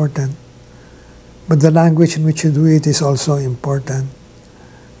is important. But the language in which you do it is also important,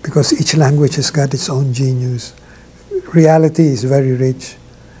 because each language has got its own genius. Reality is very rich,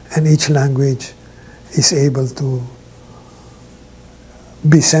 and each language is able to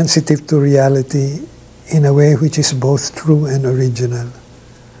be sensitive to reality in a way which is both true and original.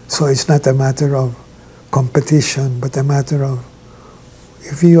 So it's not a matter of competition, but a matter of,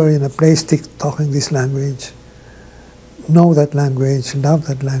 if you are in a place talking this language, know that language, love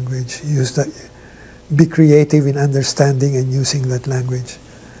that language, use that, be creative in understanding and using that language.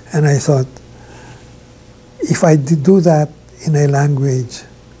 And I thought, if I did do that in a language,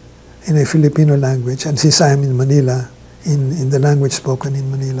 in a Filipino language, and since I am in Manila, in the language spoken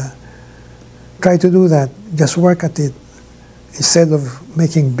in Manila, try to do that, just work at it, instead of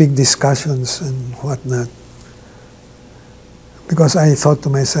making big discussions and whatnot. Because I thought to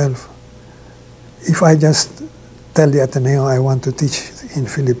myself, if I just tell the Ateneo I want to teach in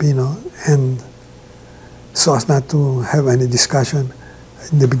Filipino, and so as not to have any discussion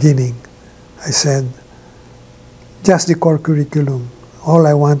in the beginning, I said, just the core curriculum. All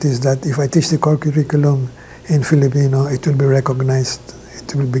I want is that if I teach the core curriculum in Filipino, it will be recognized,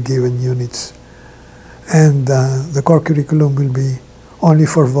 it will be given units. And the core curriculum will be only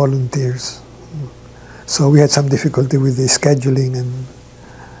for volunteers. So we had some difficulty with the scheduling, and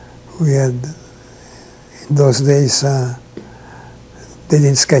we had, in those days, they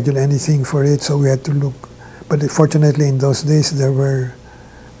didn't schedule anything for it, so we had to look. But fortunately, in those days, there were,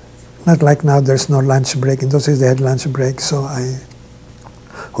 not like now, there's no lunch break. In those days, they had lunch break, so I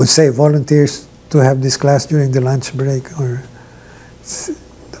would say volunteers to have this class during the lunch break, or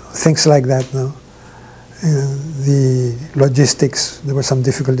things like that, no? The logistics, there was some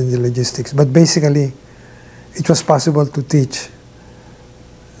difficulty in the logistics, but basically it was possible to teach,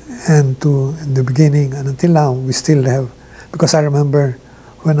 and in the beginning and until now we still have, because I remember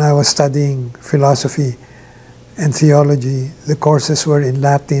when I was studying philosophy and theology, the courses were in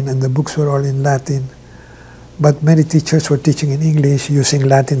Latin and the books were all in Latin, but many teachers were teaching in English using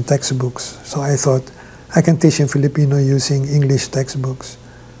Latin textbooks. So I thought I can teach in Filipino using English textbooks,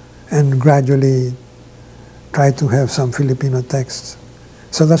 and gradually try to have some Filipino texts.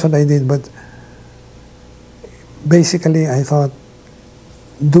 So that's what I did, but basically I thought,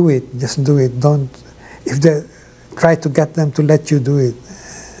 do it, just do it. Don't, if they try to get them to let you do it,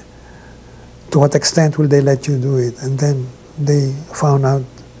 to what extent will they let you do it? And then they found out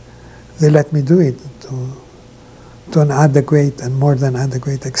they let me do it to an adequate and more than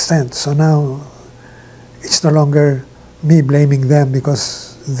adequate extent. So now it's no longer me blaming them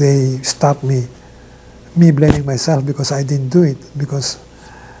because they stopped me blaming myself because I didn't do it, because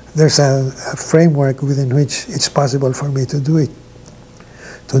there's a framework within which it's possible for me to do it.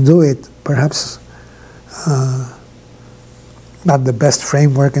 To do it, perhaps not the best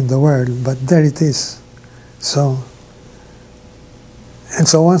framework in the world, but there it is. So, and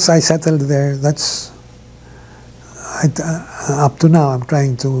so once I settled there, that's, up to now I'm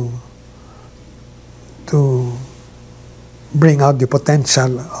trying to bring out the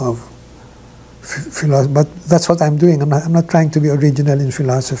potential of philosophy, but that's what I'm doing. I'm not trying to be original in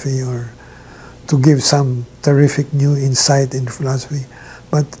philosophy or to give some terrific new insight in philosophy,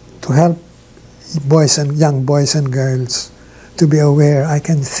 but to help young boys and girls to be aware, I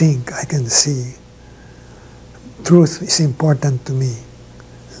can think, I can see. Truth is important to me.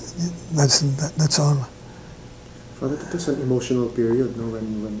 That's all. Father, it was an emotional period, no,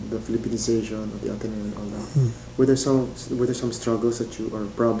 when the Philippinization of the Ateneo and all that. Were there some struggles that or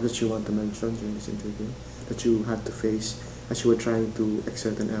problems that you want to mention during this interview that you had to face as you were trying to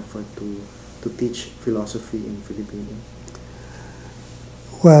exert an effort to teach philosophy in Filipino?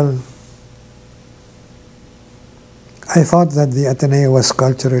 Well, I thought that the Ateneo was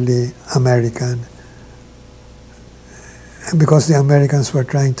culturally American, because the Americans were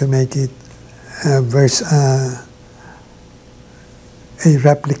trying to make it a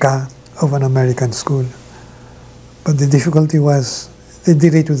replica of an American school. But the difficulty was they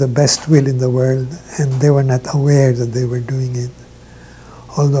did it with the best will in the world, and they were not aware that they were doing it.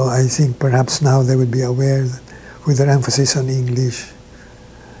 Although I think perhaps now they would be aware that with their emphasis on English.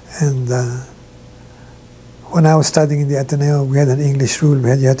 And when I was studying in the Ateneo, we had an English rule.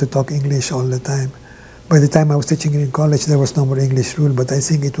 You had to talk English all the time. By the time I was teaching in college, there was no more English rule, but I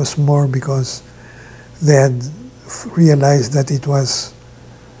think it was more because they had realized that it was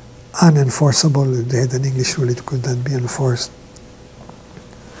unenforceable. If they had an English rule, it could not be enforced.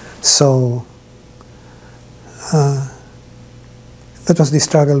 So that was the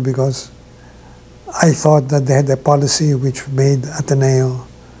struggle, because I thought that they had a policy which made Ateneo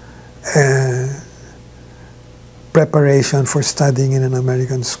preparation for studying in an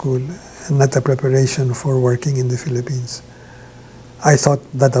American school and not a preparation for working in the Philippines. I thought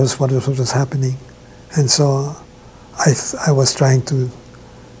that was what was happening. And so I was trying to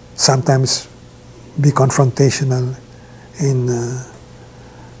sometimes be confrontational in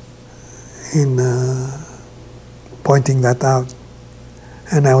pointing that out.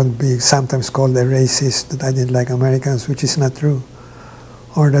 And I would be sometimes called a racist, that I didn't like Americans, which is not true.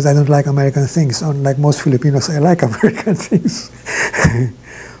 Or that I don't like American things. Unlike most Filipinos, I like American things.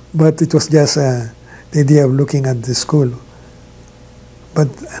 But it was just the idea of looking at the school.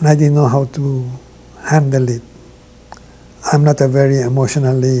 And I didn't know how to handle it. I'm not a very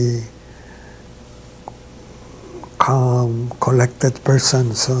emotionally calm, collected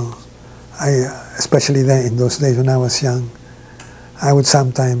person, so especially then in those days when I was young, I would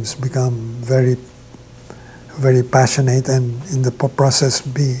sometimes become very, very passionate, and in the process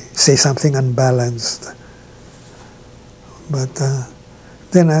say something unbalanced. But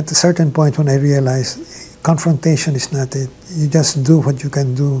then at a certain point when I realized confrontation is not it. You just do what you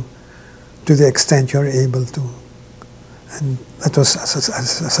can do to the extent you're able to. And that was,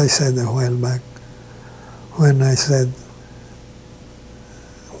 as I said a while back, when I said,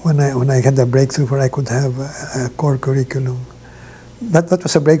 when I had the breakthrough where I could have a core curriculum. That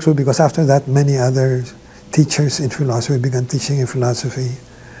was a breakthrough because after that many other teachers in philosophy began teaching in philosophy,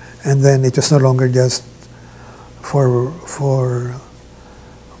 and then it was no longer just for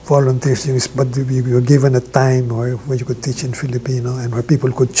volunteers, but we were given a time where you could teach in Filipino and where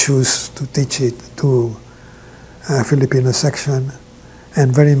people could choose to teach it to a Filipino section,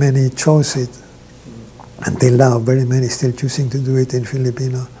 and very many chose it. Until now, very many still choosing to do it in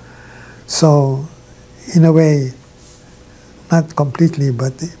Filipino. So, in a way, not completely,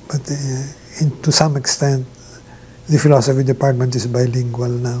 but to some extent, the philosophy department is bilingual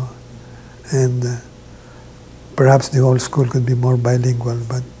now, and perhaps the whole school could be more bilingual.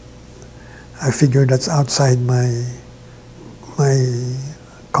 But I figure that's outside my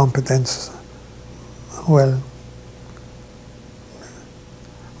competence. Well,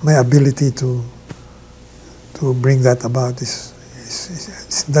 my ability to bring that about is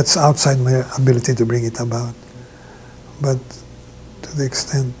that's outside my ability to bring it about. But to the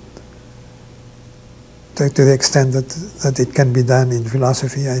extent that it can be done in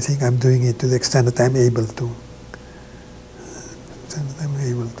philosophy, I think I'm doing it to the extent that I'm able to.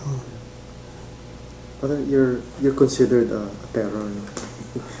 But you're considered a terror. No?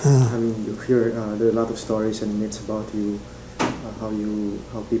 I mean, you hear there are a lot of stories and myths about you,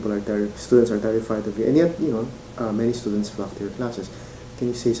 how people are students are terrified of you, and yet many students flock to your classes. Can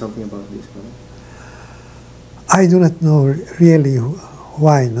you say something about this? No? I do not know really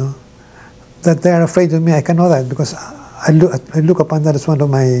why. No, that they are afraid of me. I can know that because I look upon that as one of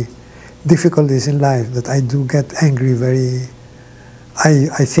my difficulties in life. That I do get angry very.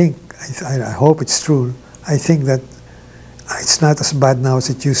 I hope it's true. I think that it's not as bad now as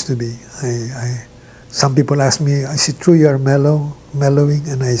it used to be. Some people ask me, is it true you're mellowing?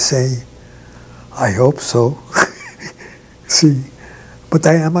 And I say, I hope so. See, but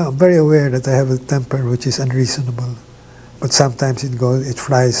I'm very aware that I have a temper which is unreasonable. But sometimes it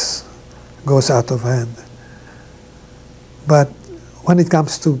goes out of hand. But when it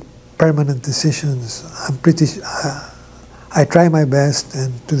comes to permanent decisions, I try my best,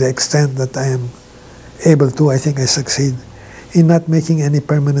 and to the extent that I am able to, I think I succeed in not making any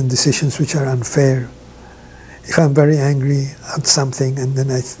permanent decisions which are unfair. If I'm very angry at something, and then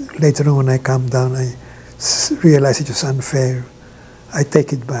later on when I calm down, I realize it was unfair, I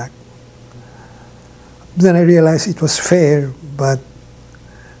take it back. Then I realize it was fair, but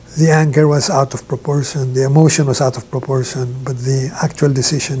the anger was out of proportion, the emotion was out of proportion, but the actual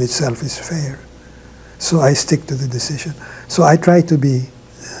decision itself is fair. So I stick to the decision. So I try to be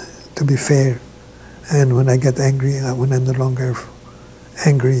fair. And when I get angry, when I'm no longer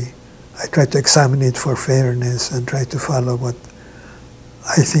angry, I try to examine it for fairness and try to follow what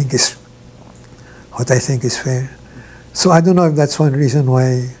I think is fair. So I don't know if that's one reason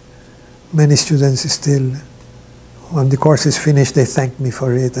why many students still, when the course is finished, they thank me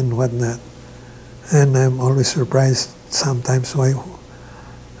for it and whatnot. And I'm always surprised sometimes why,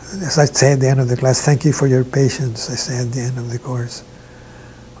 as I say at the end of the class, thank you for your patience, I say at the end of the course.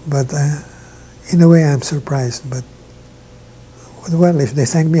 But in a way I'm surprised, but well, if they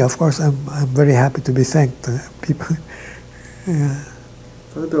thank me, of course I'm very happy to be thanked. People, yeah.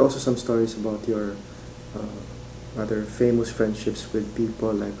 So there are also some stories about your rather famous friendships with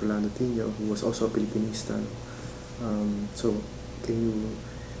people like Rolando Tino, who was also a Filipinista. So can you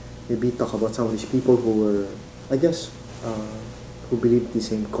maybe talk about some of these people who were, I guess, who believed the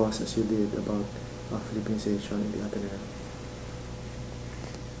same cause as you did about Filipinization in the Ateneo?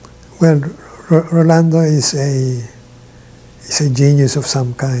 Well, Rolando is a genius of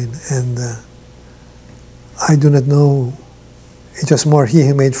some kind, and I do not know. It was more he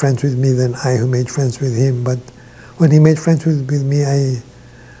who made friends with me than I who made friends with him. But when he made friends with me, I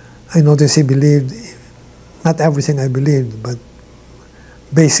noticed he believed not everything I believed, but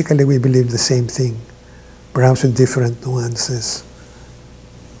basically we believe the same thing, perhaps with different nuances.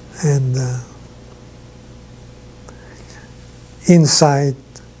 And insight,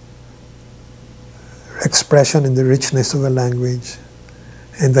 expression in the richness of a language,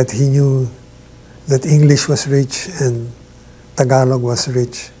 and that he knew that English was rich and Tagalog was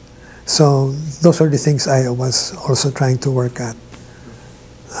rich. So those are the things I was also trying to work at.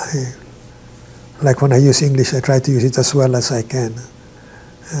 Like when I use English, I try to use it as well as I can.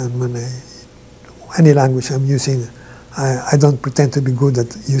 And when any language I'm using, I don't pretend to be good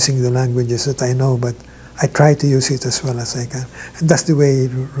at using the languages that I know, but I try to use it as well as I can. And that's the way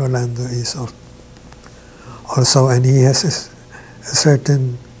Rolando is also, and he has a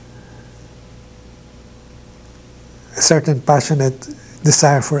certain passionate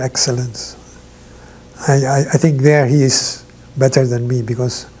desire for excellence. I think there he is better than me,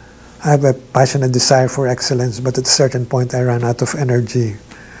 because I have a passionate desire for excellence, but at a certain point I ran out of energy.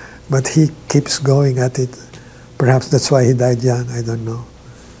 But he keeps going at it. Perhaps that's why he died young, I don't know.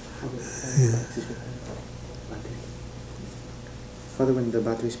 Yeah. Father, when the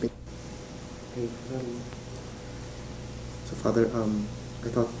battery's being... So Father, I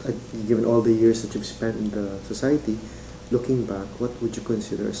thought, given all the years that you've spent in the society, looking back, what would you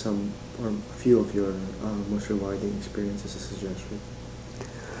consider some or a few of your most rewarding experiences as a Jesuit?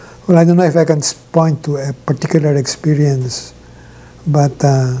 Well, I don't know if I can point to a particular experience, but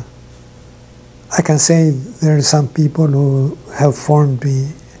I can say there are some people who have formed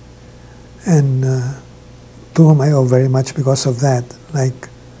me and to whom I owe very much because of that, like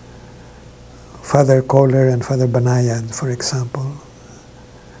Father Kohler and Father Banayad, for example.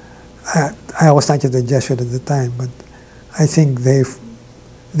 I was not yet a Jesuit at the time, but I think they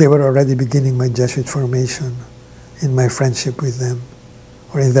were already beginning my Jesuit formation in my friendship with them,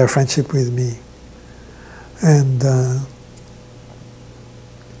 or in their friendship with me. And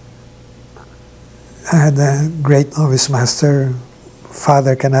I had a great novice master,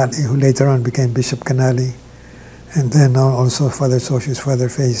 Father Canali, who later on became Bishop Canali, and then also Father Socius, Father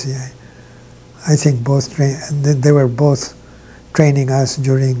Faisi. I think both and they were both training us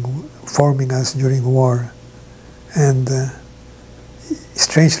forming us during war. And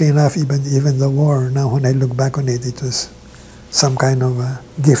strangely enough, even the war, now when I look back on it, it was some kind of a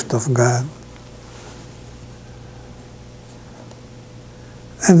gift of God.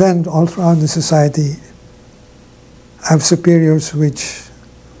 And then all throughout the society, I have superiors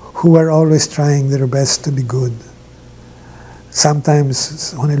who are always trying their best to be good.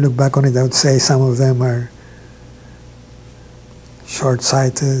 Sometimes, when I look back on it, I would say some of them are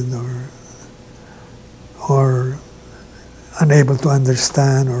short-sighted or unable to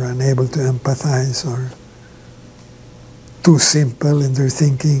understand or unable to empathize or too simple in their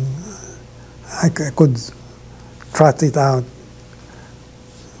thinking. I could trot it out.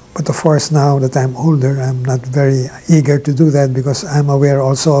 But of course, now that I'm older, I'm not very eager to do that because I'm aware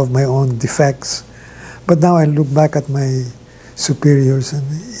also of my own defects. But now I look back at my superiors and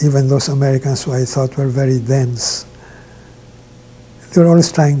even those Americans who I thought were very dense. They were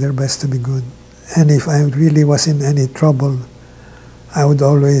always trying their best to be good. And if I really was in any trouble, I would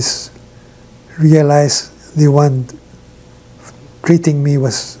always realize the one treating me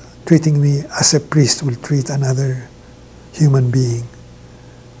as a priest will treat another human being.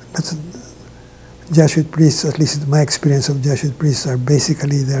 That's Jesuit priests, at least my experience of Jesuit priests, are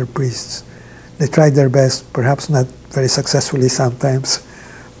basically they're priests. They try their best, perhaps not very successfully sometimes,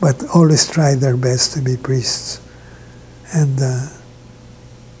 but always try their best to be priests. And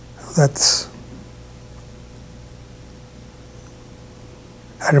that's...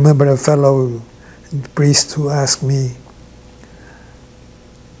 I remember a fellow priest who asked me,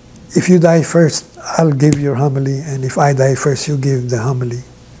 if you die first, I'll give your homily, and if I die first, you give the homily.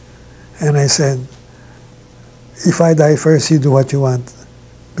 And I said, if I die first, you do what you want,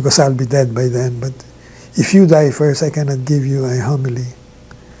 because I'll be dead by then. But if you die first, I cannot give you a homily.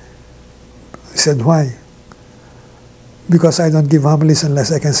 He said, why? Because I don't give homilies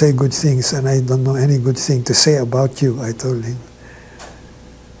unless I can say good things, and I don't know any good thing to say about you, I told him.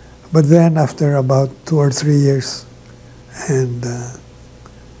 But then after about 2 or 3 years, and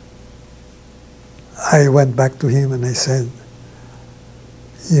I went back to him and I said,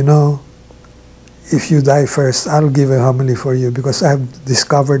 you know, if you die first, I'll give a homily for you because I've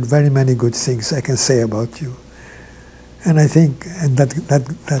discovered very many good things I can say about you. And I think and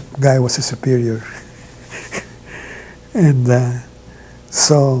that guy was a superior. And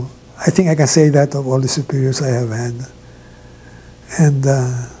so I think I can say that of all the superiors I have had. And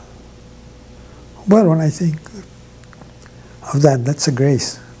well, when I think of that, that's a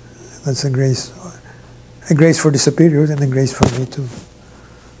grace. That's a grace for the superiors and a grace for me too.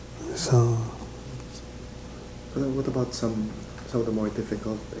 So, What about some of the more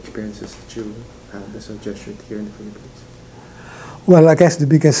difficult experiences that you had as a Jesuit here in the Philippines? well, I guess the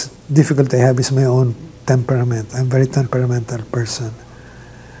biggest difficulty I have is my own temperament. I'm a very temperamental person.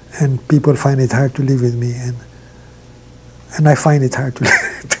 And people find it hard to live with me. And I find it hard to,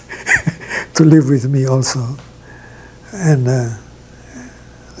 to live with me also. And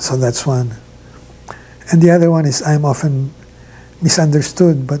so that's one. And the other one is I'm often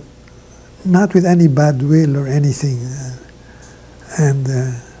misunderstood, but not with any bad will or anything. And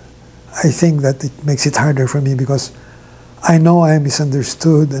I think that it makes it harder for me because I know I am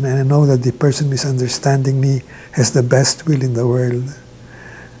misunderstood, and I know that the person misunderstanding me has the best will in the world.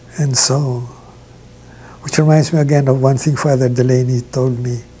 And so, which reminds me again of one thing Father Delaney told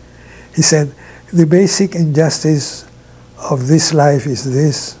me. He said, the basic injustice of this life is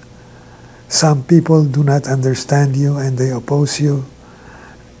this: some people do not understand you and they oppose you,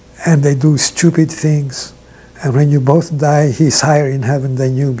 and they do stupid things, and when you both die, he's higher in heaven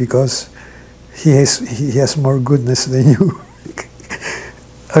than you because he has more goodness than you.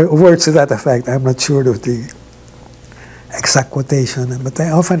 Words to that effect. I'm not sure of the exact quotation, but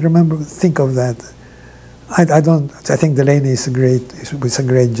I often think of that. I think Delaney is a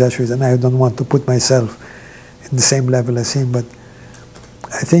great Jesuit, and I don't want to put myself in the same level as him, but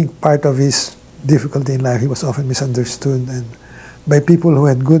I think part of his difficulty in life, he was often misunderstood and by people who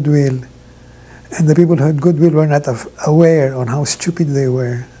had goodwill, and the people who had goodwill were not aware on how stupid they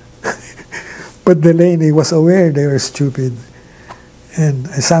were. But Delaney was aware they were stupid, and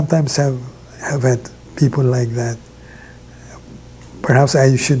I sometimes have had people like that. Perhaps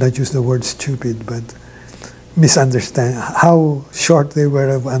I should not use the word stupid, but misunderstand, how short they were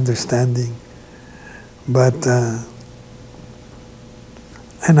of understanding. But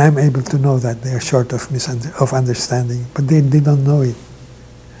and I'm able to know that they are short of understanding, but they don't know it,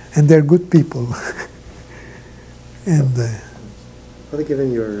 and they're good people. And Well,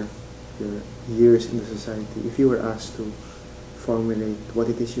 given your years in the society, if you were asked to formulate what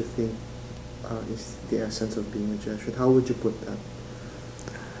it is you think is the essence of being a Jesuit, how would you put that?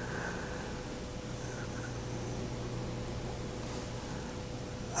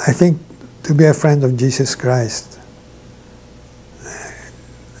 I think to be a friend of Jesus Christ,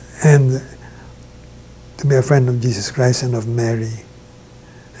 and to be a friend of Jesus Christ and of Mary,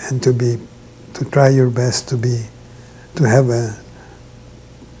 and to try your best to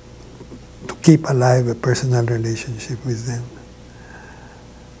keep alive a personal relationship with them,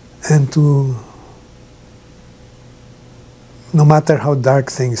 and to, no matter how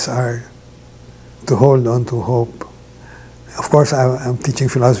dark things are, to hold on to hope. Of course, I'm teaching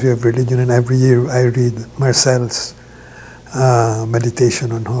philosophy of religion, and every year I read Marcel's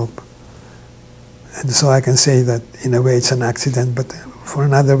Meditation on Hope. And so I can say that in a way it's an accident, but for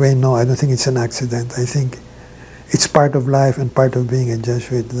another way, no, I don't think it's an accident. I think it's part of life and part of being a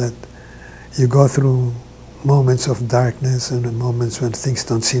Jesuit, that you go through moments of darkness and moments when things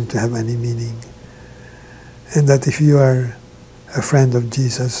don't seem to have any meaning. And that if you are a friend of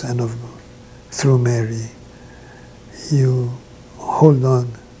Jesus and through Mary, you hold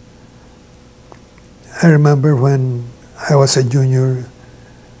on. I remember when I was a junior,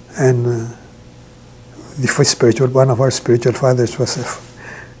 and one of our spiritual fathers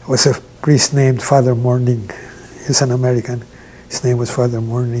was a priest named Father Morning. He's an American. His name was Father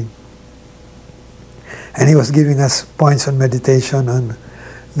Morning. And he was giving us points on meditation on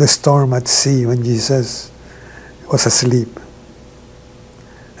the storm at sea when Jesus was asleep.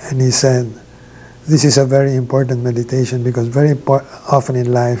 And he said, this is a very important meditation because very often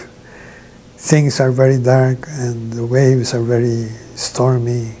in life, things are very dark and the waves are very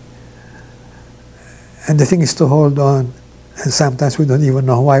stormy. And the thing is to hold on. And sometimes we don't even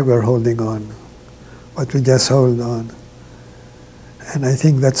know why we're holding on, but we just hold on. And I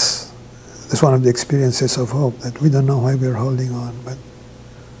think that's one of the experiences of hope, that we don't know why we're holding on, but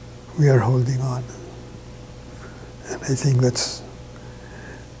we are holding on. And I think that's,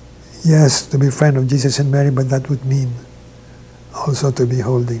 yes, to be a friend of Jesus and Mary, but that would mean also to be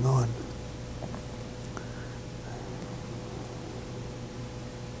holding on.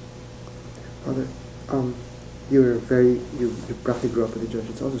 Father, you practically grew up with the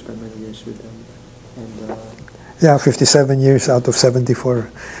Jesuits, also spent many years with them. And yeah, 57 years out of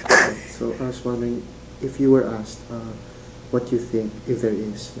 74. So I was wondering, if you were asked what you think, if there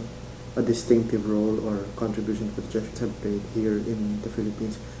is a distinctive role or contribution that the Jesuits have played here in the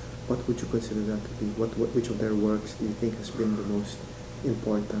Philippines, what would you consider that to be? Which of their works do you think has been the most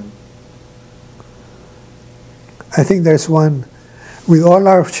important? I think there's one. with all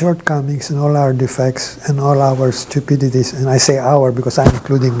our shortcomings and all our defects and all our stupidities, and I say our because I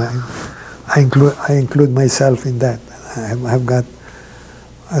include myself in that. I've got,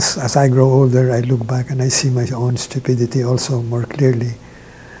 as I grow older, I look back and I see my own stupidity also more clearly.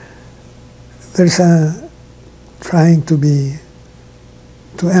 There's a trying to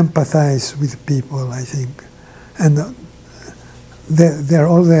empathize with people, I think, and they're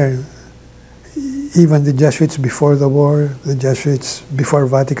all there. Even the Jesuits before the war, the Jesuits before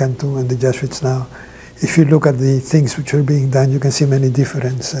Vatican II, and the Jesuits now. If you look at the things which are being done, you can see many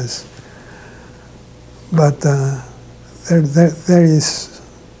differences. But there is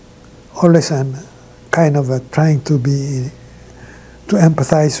always a kind of a trying to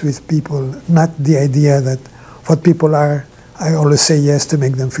empathize with people, not the idea that what people are, I always say yes to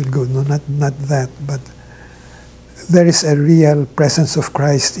make them feel good. No, not that, but there is a real presence of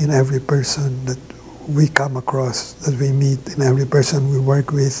Christ in every person that we come across, that we meet, in every person we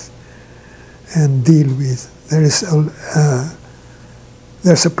work with and deal with. There's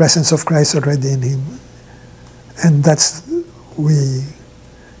a presence of Christ already in him, and that's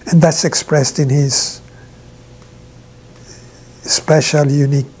expressed in his special,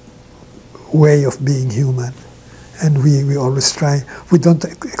 unique way of being human. And we always try. We don't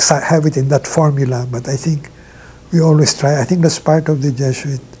have it in that formula, but I think we always try. I think that's part of the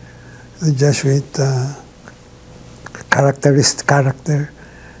Jesuit character.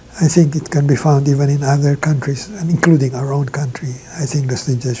 I think it can be found even in other countries, and including our own country. I think that's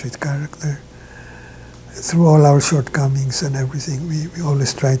the Jesuit character. Through all our shortcomings and everything, we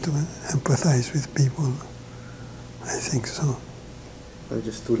always try to empathize with people. I think so.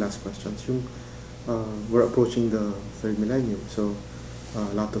 Just two last questions. We're approaching the third millennium, so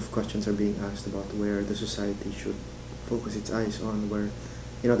a lot of questions are being asked about where the society should focus its eyes on, where,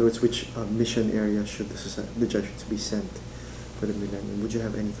 in other words, which mission area should the Jesuits be sent for the millennium. Would you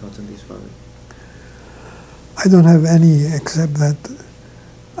have any thoughts on this, Father? I don't have any, except that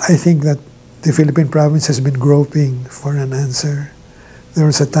I think that the Philippine province has been groping for an answer. There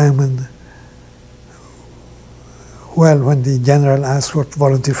was a time when the general asked for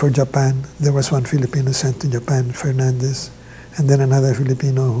volunteer for Japan, there was one Filipino sent to Japan, Fernandez, and then another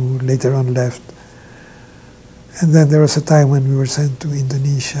Filipino who later on left. And then there was a time when we were sent to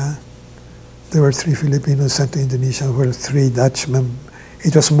Indonesia. There were 3 Filipinos sent to Indonesia, were 3 Dutchmen.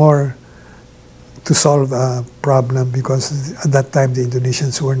 It was more to solve a problem because at that time the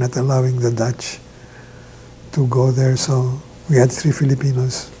Indonesians were not allowing the Dutch to go there. So we had 3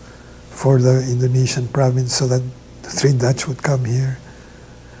 Filipinos for the Indonesian province so that the 3 Dutch would come here.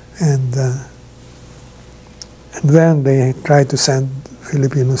 And then they tried to send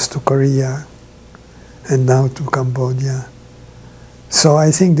Filipinos to Korea and now to Cambodia. So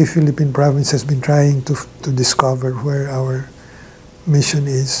I think the Philippine province has been trying to discover where our mission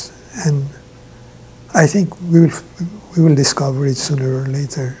is, and I think we will discover it sooner or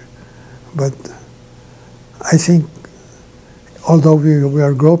later. But I think, although we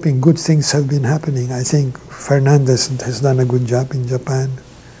are groping, good things have been happening. I think Fernandez has done a good job in Japan,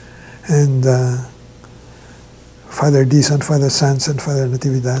 and Father Dizon, Father Sanz, and Father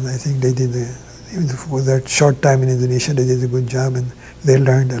Natividad, I think they did even for their short time in Indonesia, they did a good job, and they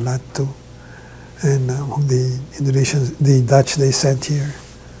learned a lot too. And the Dutch they sent here,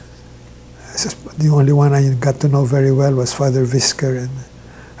 the only one I got to know very well was Father Visker, and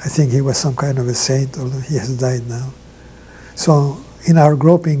I think he was some kind of a saint, although he has died now. So in our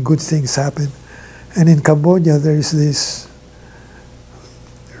groping, good things happen. And in Cambodia, there is this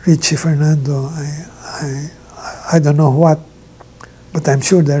Richie Fernando. I don't know what, but I'm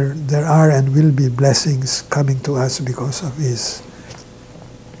sure there are and will be blessings coming to us because of his.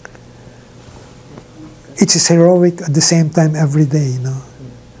 It is heroic at the same time every day, you know.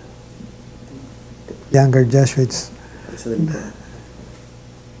 Younger Jesuits.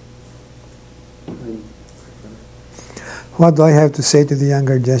 What do I have to say to the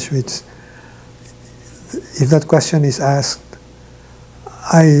younger Jesuits? If that question is asked,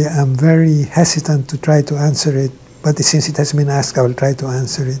 I am very hesitant to try to answer it, but since it has been asked, I will try to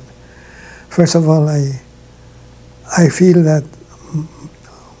answer it. First of all, I feel that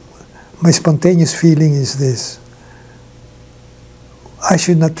my spontaneous feeling is this. I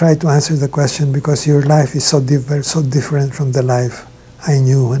should not try to answer the question because your life is so different from the life I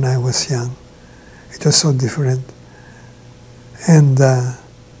knew when I was young. It was so different. And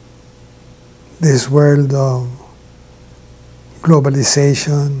this world of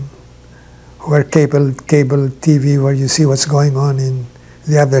globalization, where cable TV, where you see what's going on in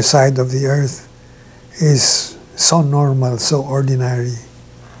the other side of the earth, is so normal, so ordinary.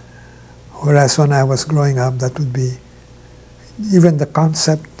 Whereas when I was growing up, that would be even the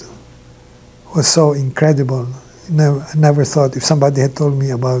concept was so incredible. I never thought, if somebody had told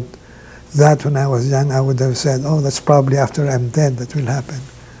me about that when I was young, I would have said, oh, that's probably after I'm dead that will happen.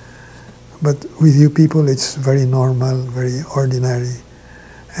 But with you people, it's very normal, very ordinary.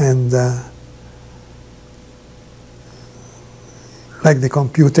 And like the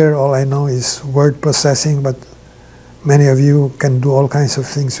computer, all I know is word processing, but many of you can do all kinds of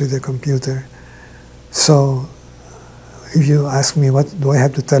things with the computer. So if you ask me, what do I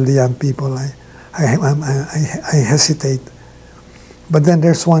have to tell the young people, I hesitate. But then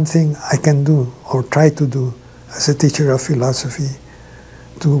there's one thing I can do, or try to do, as a teacher of philosophy,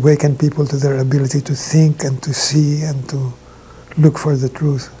 to awaken people to their ability to think and to see and to look for the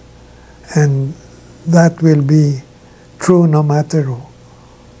truth. And that will be true no matter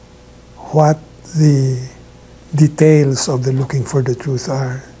what the details of the looking for the truth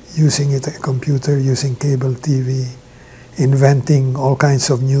are. Using it, a computer, using cable TV, inventing all kinds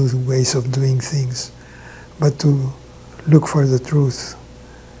of new ways of doing things, but to look for the truth.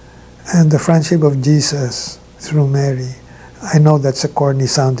 And the friendship of Jesus through Mary, I know that's a corny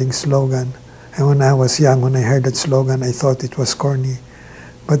sounding slogan. And when I was young, when I heard that slogan, I thought it was corny.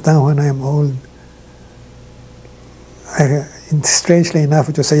 But now when I'm old, strangely enough,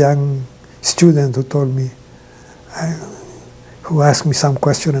 it was a young student who told me, who asked me some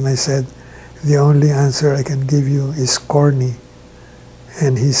question, and I said, the only answer I can give you is corny.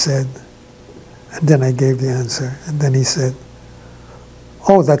 And he said, and then I gave the answer, and then he said,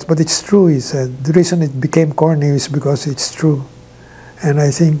 oh, but it's true, he said. The reason it became corny is because it's true. And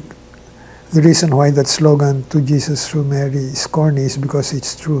I think the reason why that slogan, to Jesus through Mary, is corny is because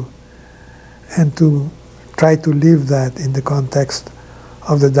it's true. And to try to live that in the context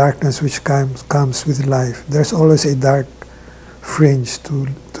of the darkness which comes with life. There's always a dark fringe to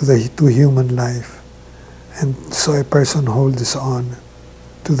human life. And so a person holds on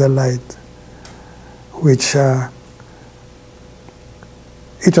to the light, which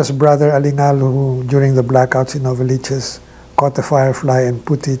it was Brother Alingal who, during the blackouts in Novaliches, caught a firefly and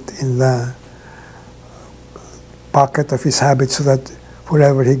put it in the pocket of his habit so that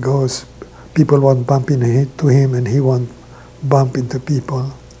wherever he goes, people won't bump into him and he won't bump into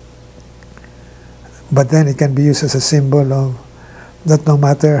people. But then it can be used as a symbol of that no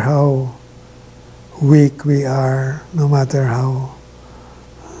matter how weak we are, no matter how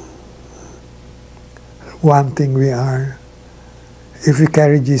wanting we are, if we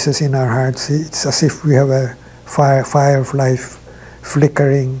carry Jesus in our hearts, it's as if we have a firefly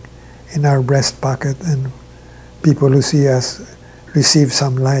flickering in our breast pocket, and people who see us receive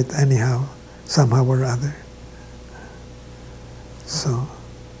some light anyhow, somehow or other. So.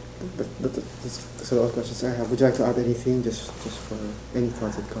 That's a lot of questions I have. Would you like to add anything, just for any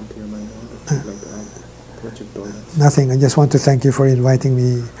thoughts that come to your mind that you'd like to add to what you've told us? Nothing. I just want to thank you for inviting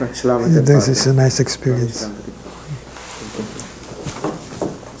me. This is a nice experience.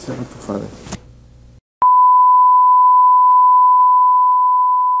 Salamat, Father.